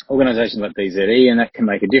as well. Organisations like VZD, and that can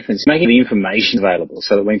make a difference. Making the information available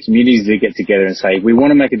so that when communities do get together and say, we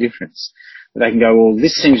want to make a difference, they can go, well,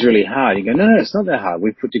 this seems really hard. You go, no, it's not that hard.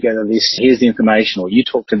 We've put together this, here's the information, or you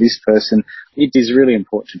talk to this person. It is really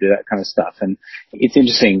important to do that kind of stuff. And it's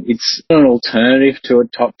interesting. It's an alternative to a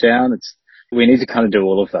top-down. We need to kind of do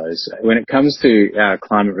all of those. When it comes to our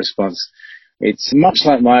climate response, it's much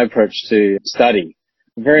like my approach to study.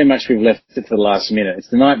 Very much we've left it to the last minute. It's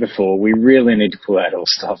the night before. We really need to pull out all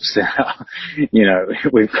stops now.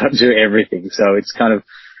 We've got to do everything. So it's kind of,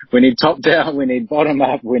 we need top down, we need bottom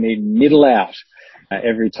up, we need middle out.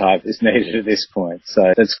 Every type is needed at this point.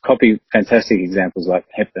 So let's copy fantastic examples like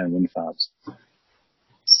Hepburn wind farms.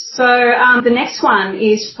 So the next one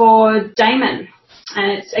is for Damon,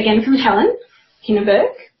 and it's again from Helen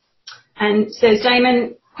Kinneberg, and it says,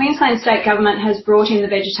 Damon, Queensland State Government has brought in the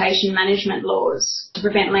vegetation management laws to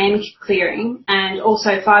prevent land clearing, and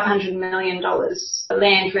also $500 million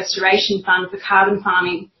land restoration fund for carbon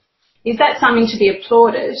farming. Is that something to be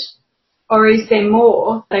applauded, or is there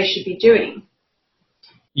more they should be doing?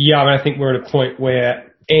 Yeah, I mean, I think we're at a point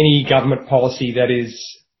where any government policy that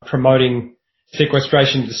is promoting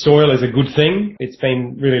sequestration of the soil is a good thing. It's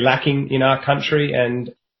been really lacking in our country, and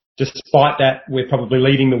despite that, we're probably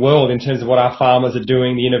leading the world in terms of what our farmers are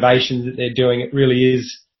doing, the innovations that they're doing. It really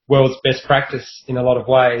is world's best practice in a lot of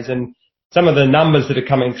ways. And some of the numbers that are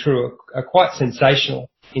coming through are quite sensational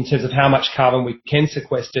in terms of how much carbon we can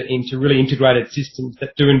sequester into really integrated systems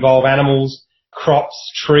that do involve animals, crops,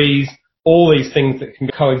 trees, all these things that can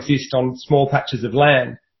coexist on small patches of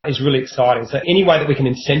land. is really exciting. So any way that we can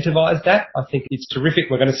incentivise that, I think it's terrific.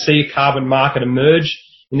 We're going to see a carbon market emerge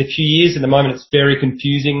in a few years. At the moment, it's very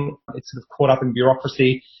confusing. It's sort of caught up in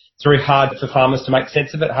bureaucracy. It's very hard for farmers to make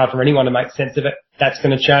sense of it, hard for anyone to make sense of it. That's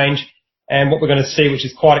going to change. And what we're going to see, which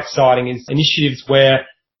is quite exciting, is initiatives where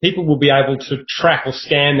people will be able to track or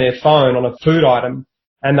scan their phone on a food item,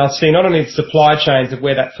 and they'll see not only the supply chains of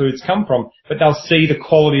where that food's come from, but they'll see the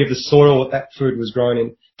quality of the soil that food was grown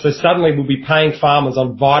in. So suddenly we'll be paying farmers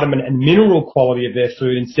on vitamin and mineral quality of their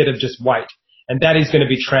food instead of just weight. And that is going to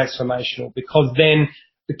be transformational, because then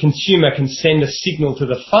the consumer can send a signal to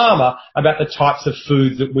the farmer about the types of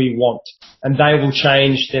foods that we want, and they will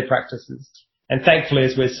change their practices. And thankfully,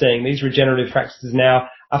 as we're seeing, these regenerative practices now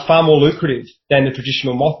are far more lucrative than the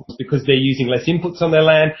traditional methods, because they're using less inputs on their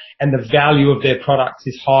land and the value of their products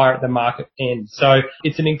is higher at the market end. So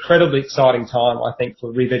it's an incredibly exciting time, I think,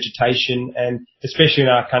 for revegetation, and especially in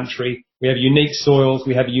our country. We have unique soils,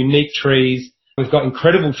 we have unique trees. We've got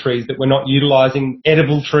incredible trees that we're not utilising,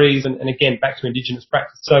 edible trees, and again, back to Indigenous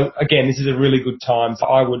practice. So again, this is a really good time. So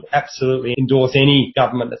I would absolutely endorse any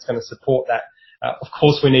government that's going to support that. Of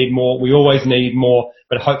course, we need more. We always need more,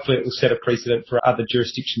 but hopefully it will set a precedent for other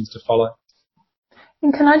jurisdictions to follow.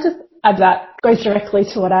 And can I just add that goes directly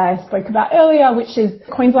to what I spoke about earlier, which is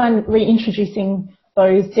Queensland reintroducing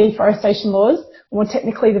those deforestation laws, more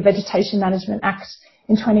technically the Vegetation Management Act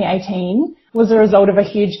in 2018, was a result of a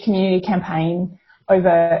huge community campaign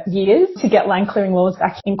over years to get land clearing laws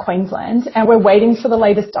back in Queensland. And we're waiting for the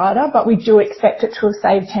latest data, but we do expect it to have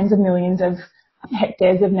saved tens of millions of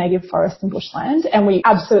hectares of native forest and bushland, and we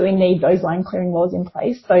absolutely need those land clearing laws in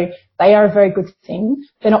place. So they are a very good thing.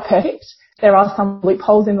 They're not perfect. There are some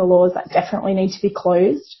loopholes in the laws that definitely need to be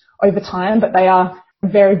closed over time, but they are a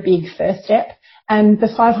very big first step. And the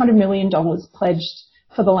 $500 million pledged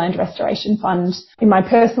for the Land Restoration Fund, in my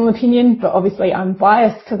personal opinion, but obviously I'm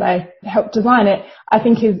biased because I helped design it, I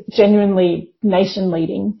think is genuinely nation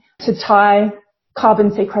leading to tie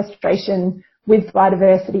carbon sequestration with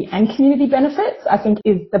biodiversity and community benefits. I think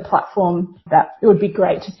is the platform that it would be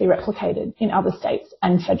great to see replicated in other states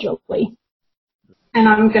and federally. And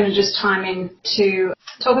I'm going to just chime in to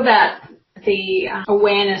talk about the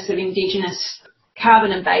awareness of Indigenous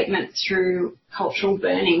carbon abatement through cultural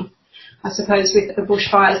burning. I suppose with the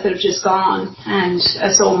bushfires that have just gone and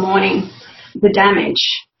us all mourning the damage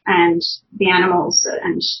and the animals,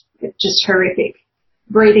 and it's just horrific.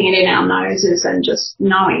 Breathing it in our noses and just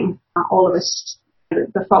knowing, all of us,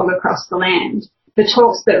 the fog across the land. The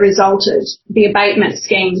talks that resulted, the abatement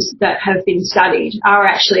schemes that have been studied are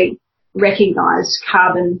actually recognised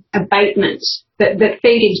carbon abatement that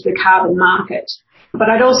feed into the carbon market. But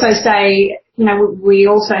I'd also say, we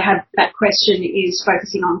also have that question is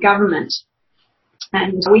focusing on government.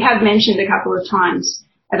 And we have mentioned a couple of times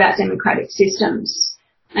about democratic systems.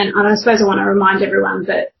 And I suppose I want to remind everyone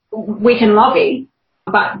that we can lobby,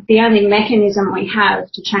 but the only mechanism we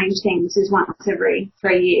have to change things is once every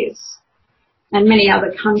 3 years. And many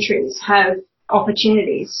other countries have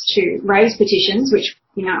opportunities to raise petitions, which,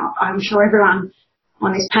 I'm sure everyone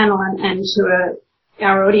on this panel and to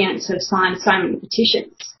our audience have signed so many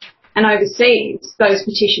petitions. And overseas, those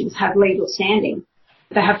petitions have legal standing.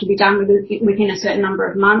 They have to be done within a certain number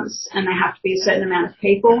of months, and they have to be a certain amount of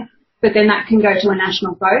people. But then that can go to a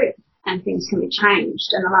national vote and things can be changed.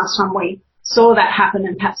 And the last time we saw that happen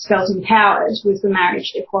and perhaps felt empowered was the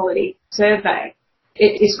Marriage Equality Survey.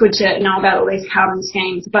 It is good to know about all these carbon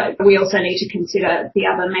schemes, but we also need to consider the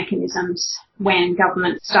other mechanisms when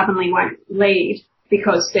government stubbornly won't lead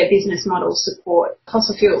because their business models support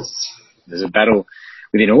fossil fuels. There's a battle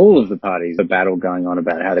within all of the parties, a battle going on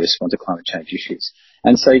about how they respond to climate change issues.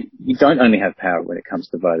 And so you don't only have power when it comes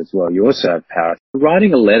to vote as well, you also have power.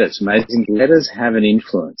 Writing a letter, it's amazing. Letters have an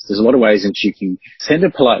influence. There's a lot of ways in which you can send a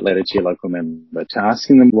polite letter to your local member, to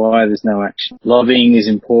asking them why there's no action. Lobbying is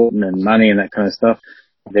important and money and that kind of stuff.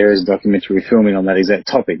 There is documentary filming on that exact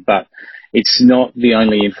topic, but it's not the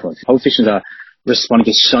only influence. Politicians are responding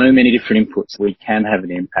to so many different inputs. We can have an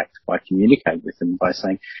impact by communicating with them, by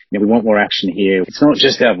saying, we want more action here. It's not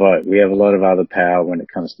just our vote. We have a lot of other power when it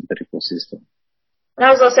comes to the political system. And I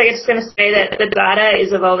was also just going to say that the data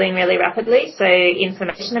is evolving really rapidly, so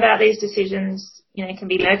information about these decisions, can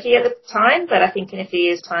be murky at the time, but I think in a few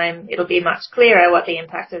years' time it'll be much clearer what the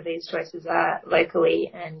impact of these choices are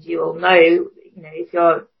locally, and you will know, if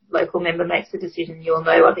your local member makes a decision, you will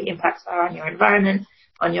know what the impacts are on your environment,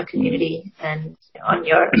 on your community, and on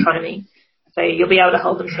your economy. So you'll be able to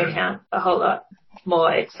hold them to account a whole lot more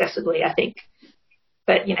accessibly, I think.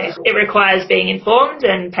 But, it requires being informed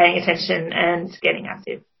and paying attention and getting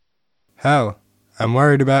active. Hal, I'm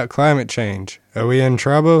worried about climate change. Are we in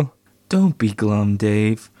trouble? Don't be glum,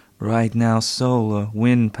 Dave. Right now, solar,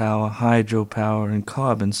 wind power, hydropower, and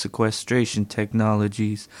carbon sequestration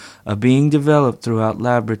technologies are being developed throughout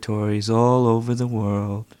laboratories all over the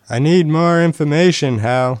world. I need more information,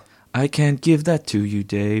 Hal. I can't give that to you,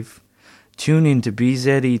 Dave. Tune in to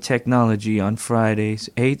BZE Technology on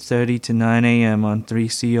Fridays, 8:30 to 9 a.m. on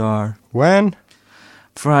 3CR. When?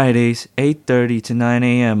 Fridays, 8:30 to 9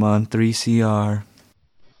 a.m. on 3CR.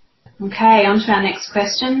 Okay, on to our next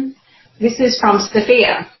question. This is from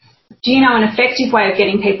Sophia. Do you know an effective way of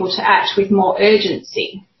getting people to act with more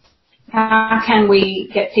urgency? How can we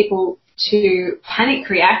get people to panic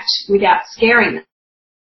react without scaring them?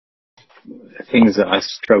 The things that I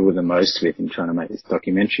struggle the most with in trying to make this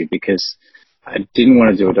documentary, because I didn't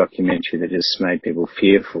want to do a documentary that just made people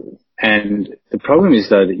fearful. And the problem is,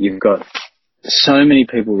 though, that you've got so many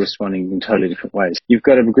people responding in totally different ways. You've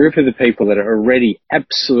got a group of the people that are already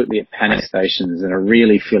absolutely at panic stations and are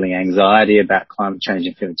really feeling anxiety about climate change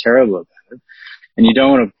and feeling terrible about it. And you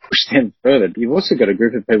don't want to push them further. But you've also got a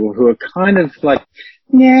group of people who are kind of like,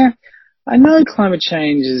 yeah, I know climate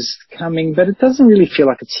change is coming, but it doesn't really feel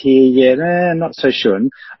like it's here yet. I'm not so sure.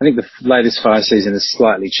 And I think the latest fire season has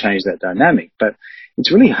slightly changed that dynamic. But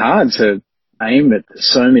it's really hard to aim at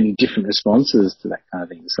so many different responses to that kind of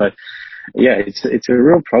thing. So, yeah, it's a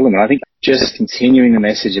real problem. And I think just continuing the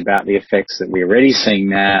message about the effects that we're already seeing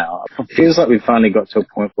now, it feels like we've finally got to a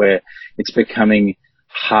point where it's becoming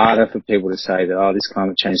harder for people to say that, oh, this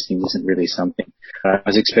climate change thing isn't really something. I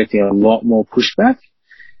was expecting a lot more pushback.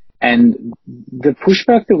 And the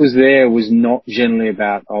pushback that was there was not generally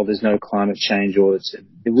about, oh, there's no climate change, or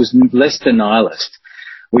it was less denialist.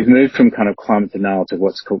 We've moved from kind of climate denial to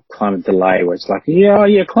what's called climate delay, where it's like, yeah,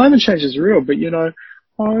 climate change is real, but,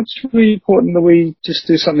 it's really important that we just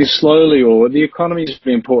do something slowly, or the economy is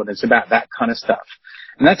really important. It's about that kind of stuff.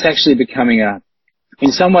 And that's actually becoming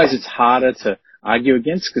in some ways it's harder to argue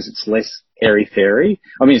against because it's less airy-fairy.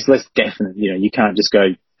 I mean, it's less definite. You can't just go,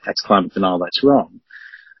 that's climate denial, that's wrong.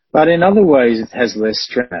 But in other ways, it has less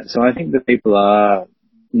strength. So I think that people are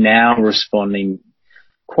now responding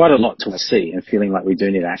quite a lot to what I see and feeling like we do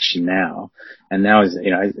need action now. And now, as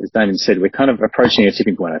Damon said, we're kind of approaching a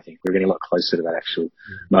tipping point, I think. We're getting a lot closer to that actual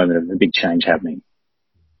moment of a big change happening.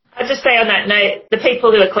 I'd just say on that note, the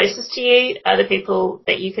people who are closest to you are the people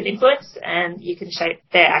that you can influence, and you can shape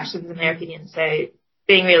their actions and their opinions. So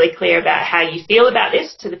being really clear about how you feel about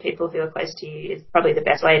this to the people who are close to you is probably the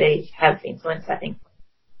best way to have influence, I think.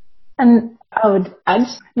 And I would add,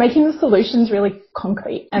 making the solutions really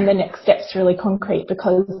concrete and the next steps really concrete,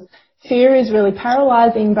 because fear is really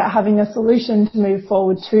paralysing, but having a solution to move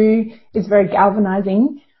forward to is very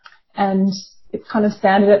galvanising. And it's kind of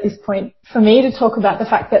standard at this point for me to talk about the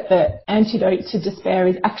fact that the antidote to despair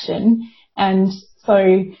is action. And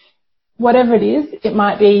so whatever it is, it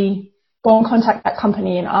might be go and contact that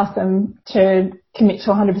company and ask them to commit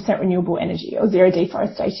to 100% renewable energy or zero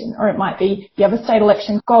deforestation. Or it might be you have a state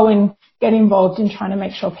election, go and get involved in trying to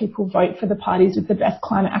make sure people vote for the parties with the best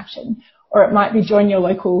climate action. Or it might be join your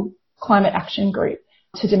local climate action group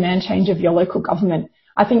to demand change of your local government.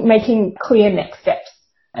 I think making clear next steps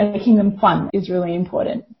and making them fun is really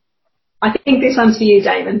important. I think this one's for you,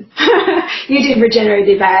 Damon. You did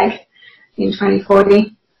Regenerative Ag in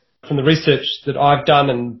 2040. From the research that I've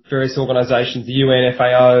done and various organisations, the UN,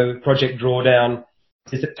 FAO, Project Drawdown,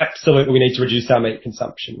 is that absolutely we need to reduce our meat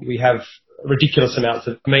consumption. We have ridiculous amounts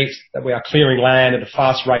of meat, that we are clearing land at a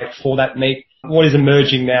fast rate for that meat. What is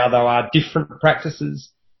emerging now, though, are different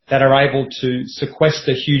practices that are able to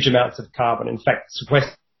sequester huge amounts of carbon. In fact,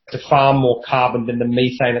 sequester far more carbon than the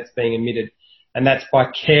methane that's being emitted. And that's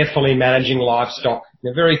by carefully managing livestock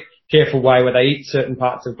in a very careful way, where they eat certain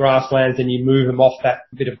parts of grasslands and you move them off that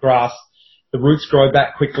bit of grass. The roots grow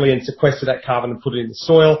back quickly and sequester that carbon and put it in the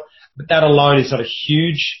soil. But that alone is not a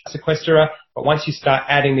huge sequesterer. But once you start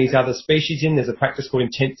adding these other species in, there's a practice called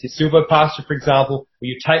intensive silvopasture, for example, where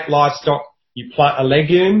you take livestock, you plant a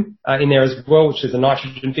legume in there as well, which is a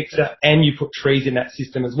nitrogen fixer, and you put trees in that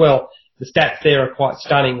system as well. The stats there are quite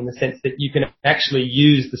stunning in the sense that you can actually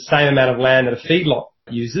use the same amount of land that a feedlot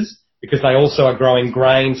uses, because they also are growing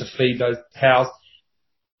grain to feed those cows,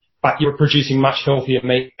 but you're producing much healthier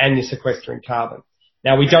meat and you're sequestering carbon.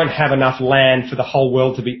 Now, we don't have enough land for the whole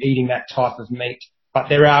world to be eating that type of meat, but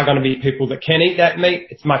there are going to be people that can eat that meat.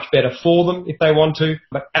 It's much better for them if they want to,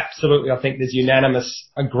 but absolutely I think there's unanimous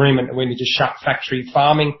agreement that we need to shut factory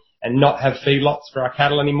farming and not have feedlots for our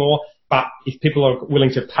cattle anymore. But if people are willing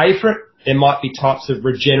to pay for it, there might be types of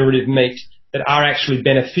regenerative meat that are actually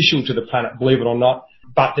beneficial to the planet, believe it or not,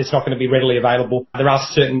 but it's not going to be readily available. There are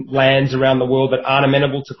certain lands around the world that aren't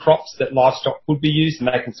amenable to crops that livestock could be used, and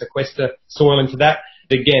they can sequester soil into that.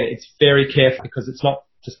 But again, it's very careful, because it's not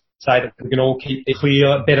just say that we can all keep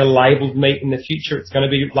clear, better labelled meat in the future. It's going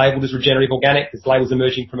to be labelled as regenerative organic. There's labels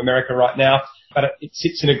emerging from America right now, but it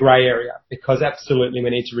sits in a grey area because absolutely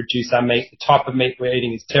we need to reduce our meat. The type of meat we're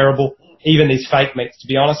eating is terrible. Even these fake meats, to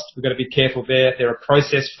be honest, we've got to be careful there. They're a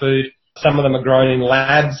processed food. Some of them are grown in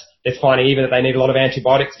labs. They're finding even that they need a lot of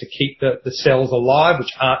antibiotics to keep the cells alive,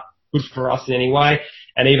 which aren't good for us in any way.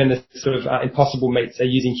 And even the sort of impossible meats, they're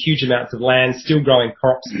using huge amounts of land, still growing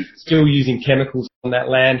crops, still using chemicals on that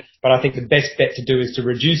land. But I think the best bet to do is to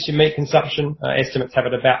reduce your meat consumption. Estimates have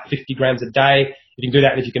it about 50 grams a day. You can do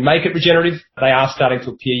that, and if you can make it regenerative, they are starting to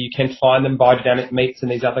appear. You can find them, biodynamic meats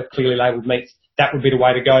and these other clearly labelled meats. That would be the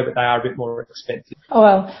way to go, but they are a bit more expensive. Oh,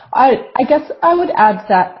 well, I guess I would add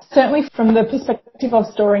that certainly from the perspective of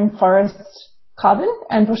storing forest carbon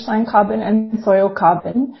and bushland carbon and soil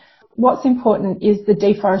carbon, what's important is the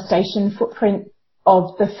deforestation footprint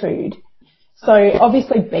of the food. So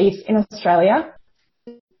obviously beef in Australia,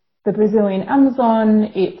 the Brazilian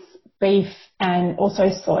Amazon, it's beef and also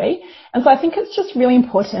soy. And so I think it's just really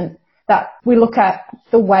important that we look at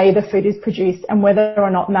the way the food is produced and whether or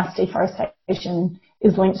not mass deforestation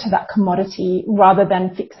is linked to that commodity rather than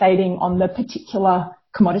fixating on the particular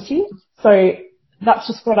commodity. So that's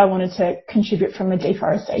just what I wanted to contribute from a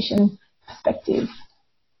deforestation perspective.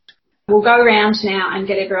 We'll go around now and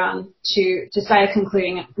get everyone to say a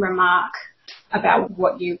concluding remark about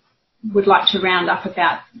what you would like to round up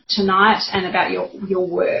about tonight and about your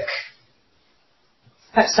work.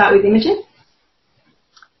 Perhaps start with Imogen.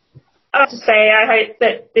 I have to say I hope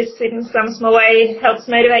that this in some small way helps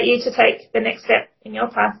motivate you to take the next step in your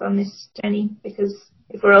path on this journey, because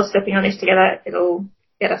if we're all stepping on this together, it'll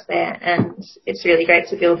get us there, and it's really great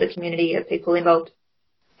to build a community of people involved.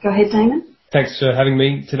 Go ahead, Damon. Thanks for having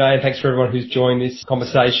me today, and thanks for everyone who's joined this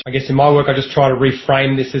conversation. I guess in my work, I just try to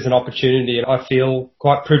reframe this as an opportunity, and I feel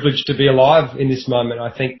quite privileged to be alive in this moment.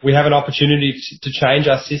 I think we have an opportunity to change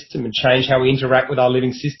our system and change how we interact with our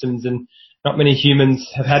living systems, and not many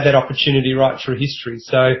humans have had that opportunity right through history.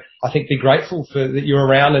 So I think be grateful that you're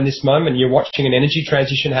around in this moment. You're watching an energy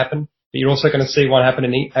transition happen, but you're also going to see one happen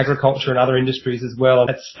in agriculture and other industries as well.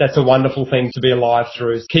 That's a wonderful thing to be alive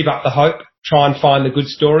through. Keep up the hope. Try and find the good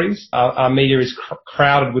stories. Our media is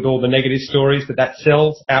crowded with all the negative stories, but that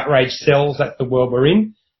sells. Outrage sells. That's the world we're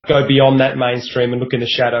in. Go beyond that mainstream and look in the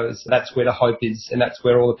shadows. That's where the hope is, and that's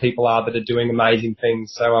where all the people are that are doing amazing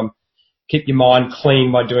things. So keep your mind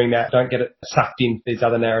clean by doing that. Don't get it sucked into these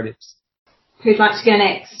other narratives. Who'd like to go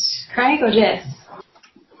next? Craig or Jess?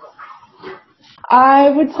 I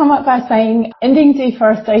would sum up by saying ending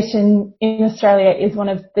deforestation in Australia is one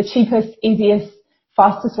of the cheapest, easiest,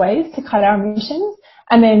 fastest ways to cut our emissions.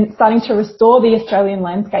 And then starting to restore the Australian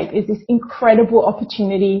landscape is this incredible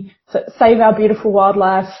opportunity to save our beautiful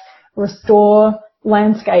wildlife, restore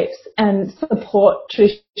landscapes and support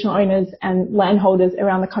traditional owners and landholders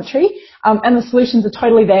around the country. And the solutions are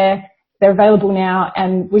totally there. They're available now,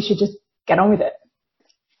 and we should just get on with it.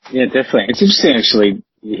 Yeah, definitely. It's interesting actually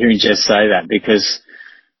hearing Jess say that, because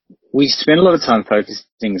we spend a lot of time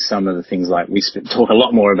focusing some of the things like talk a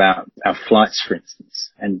lot more about our flights, for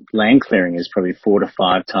instance, and land clearing is probably 4 to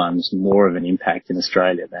 5 times more of an impact in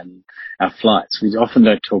Australia than our flights. We often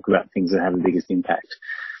don't talk about things that have the biggest impact.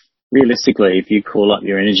 Realistically, if you call up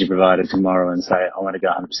your energy provider tomorrow and say, I want to go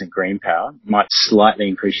 100% green power, it might slightly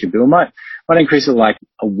increase your bill, might increase it like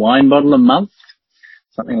a wine bottle a month,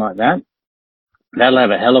 something like that. That'll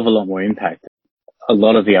have a hell of a lot more impact. A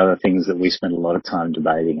lot of the other things that we spend a lot of time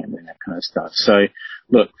debating and that kind of stuff. So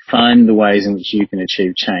look, find the ways in which you can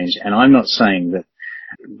achieve change. And I'm not saying that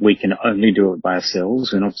we can only do it by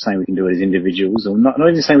ourselves. We're not saying we can do it as individuals, or not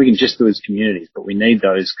even saying we can just do it as communities, but we need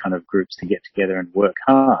those kind of groups to get together and work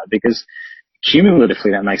hard, because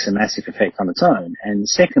cumulatively that makes a massive effect on its own. And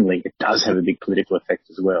secondly, it does have a big political effect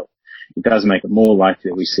as well. It does make it more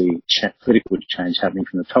likely that we see political change happening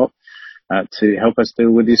from the top to help us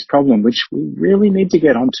deal with this problem, which we really need to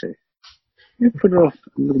get onto. We've put it off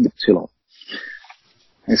a little bit too long.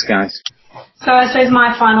 Thanks, guys. So I suppose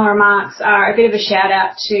my final remarks are a bit of a shout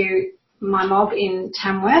out to my mob in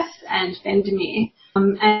Tamworth and Bendemeer,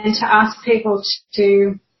 and to ask people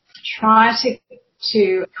to try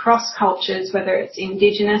to cross cultures, whether it's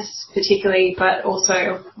Indigenous particularly, but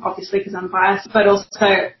also obviously because I'm biased, but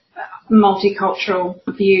also multicultural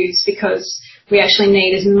views, because we actually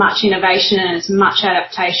need as much innovation and as much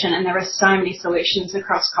adaptation, and there are so many solutions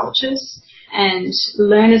across cultures. And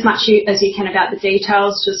learn as much as you can about the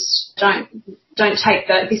details. Just don't take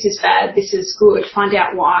the this is bad, this is good. Find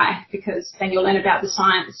out why, because then you'll learn about the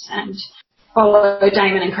science, and follow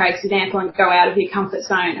Damon and Craig's example and go out of your comfort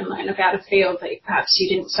zone and learn about a field that perhaps you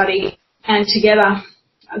didn't study. And together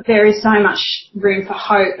there is so much room for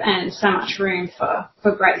hope and so much room for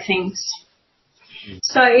great things.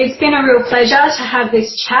 So it's been a real pleasure to have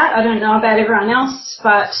this chat. I don't know about everyone else,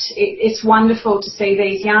 but it's wonderful to see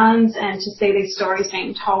these yarns and to see these stories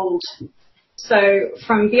being told. So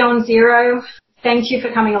from Beyond Zero, thank you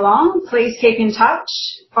for coming along. Please keep in touch.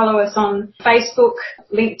 Follow us on Facebook,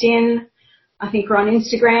 LinkedIn. I think we're on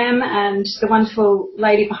Instagram, and the wonderful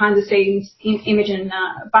lady behind the scenes, Imogen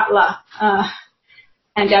Butler,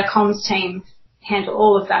 and our comms team handle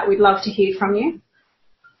all of that. We'd love to hear from you.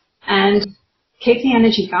 And keep the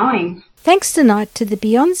energy going. Thanks tonight to the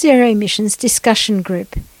Beyond Zero Emissions discussion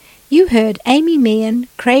group. You heard Amy Meehan,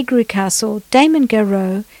 Craig Rucastle, Damon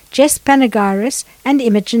Garreau, Jess Panagiris and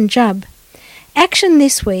Imogen Jubb. Action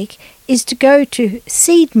this week is to go to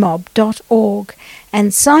seedmob.org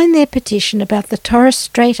and sign their petition about the Torres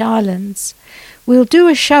Strait Islands. We'll do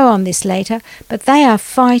a show on this later, but they are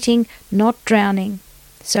fighting, not drowning.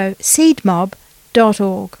 So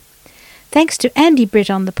seedmob.org. Thanks to Andy Britt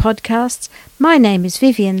on the podcasts. My name is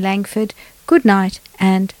Vivian Langford. Good night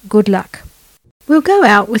and good luck. We'll go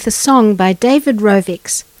out with a song by David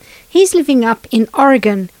Rovics. He's living up in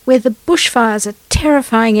Oregon, where the bushfires are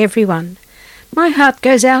terrifying everyone. My heart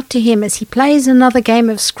goes out to him as he plays another game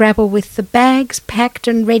of Scrabble with the bags packed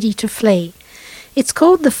and ready to flee. It's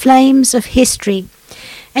called The Flames of History,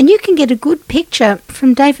 and you can get a good picture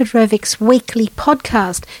from David Rovics' weekly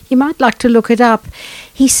podcast. You might like to look it up.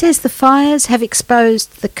 He says the fires have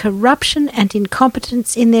exposed the corruption and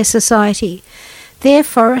incompetence in their society. Their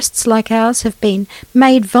forests, like ours, have been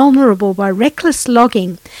made vulnerable by reckless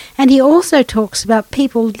logging, and he also talks about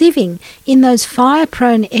people living in those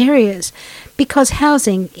fire-prone areas because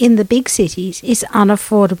housing in the big cities is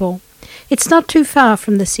unaffordable. It's not too far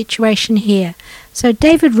from the situation here. So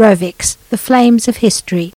David Rovics, The Flames of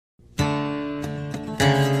History.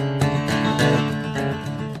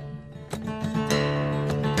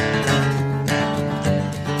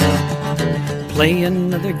 Play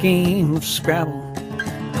another game of Scrabble,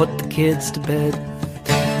 put the kids to bed,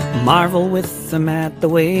 marvel with them at the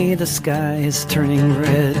way the sky is turning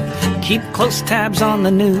red. Keep close tabs on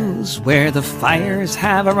the news where the fires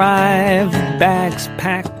have arrived, bags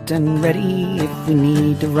packed and ready if we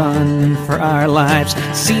need to run for our lives.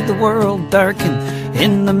 See the world darken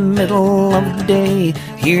in the middle of the day,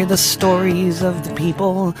 hear the stories of the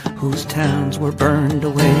people whose towns were burned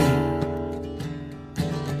away.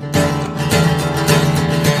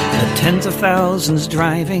 Tens of thousands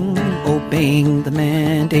driving, obeying the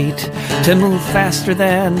mandate to move faster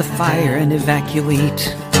than the fire and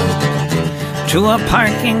evacuate. To a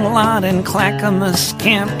parking lot in Clackamas,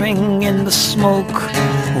 camping in the smoke,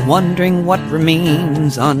 wondering what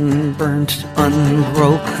remains unburnt,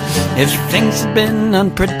 unbroke. If things had been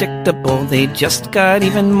unpredictable, they just got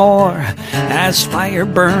even more. As fire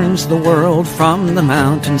burns the world from the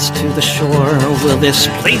mountains to the shore, will this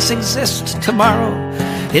place exist tomorrow?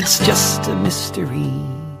 It's just a mystery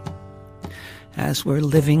as we're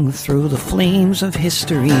living through the flames of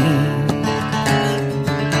history.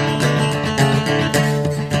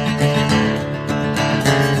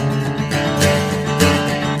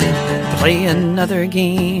 Play another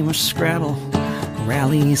game of Scrabble.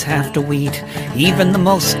 Rallies have to wait. Even the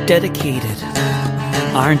most dedicated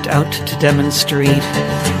aren't out to demonstrate.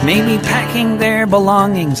 Maybe packing their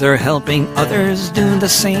belongings or helping others do the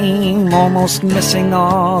same, almost missing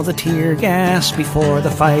all the tear gas before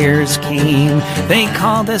the fires came. They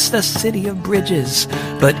call this the city of bridges,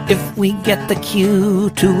 but if we get the cue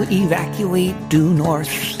to evacuate due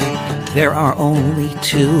north, there are only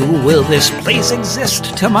two. Will this place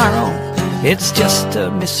exist tomorrow? It's just a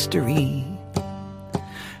mystery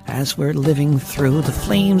as we're living through the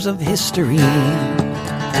flames of history.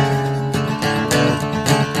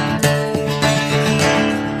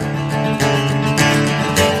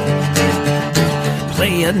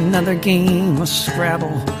 Play another game of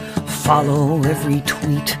Scrabble. Follow every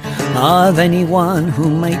tweet of anyone who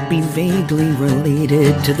might be vaguely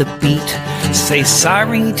related to the beat. Say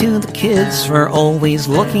sorry to the kids for always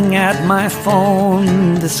looking at my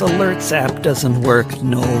phone. This alerts app doesn't work,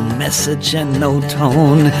 no message and no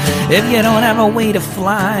tone. If you don't have a way to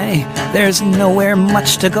fly, there's nowhere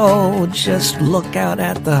much to go. Just look out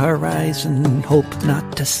at the horizon, hope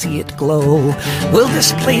not to see it glow. Will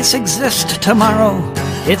this place exist tomorrow?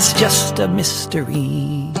 It's just a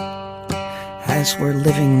mystery as we're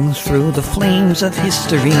living through the flames of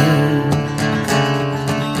history.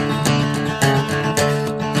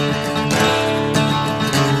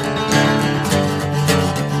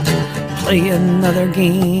 Play another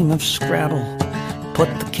game of Scrabble, put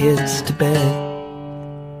the kids to bed.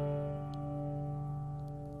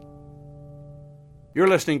 You're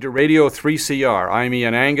listening to Radio 3CR. I'm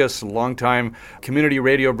Ian Angus, longtime community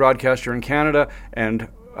radio broadcaster in Canada and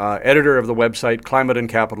editor of the website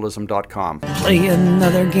climateandcapitalism.com. Play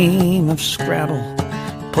another game of Scrabble,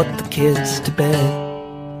 put the kids to bed.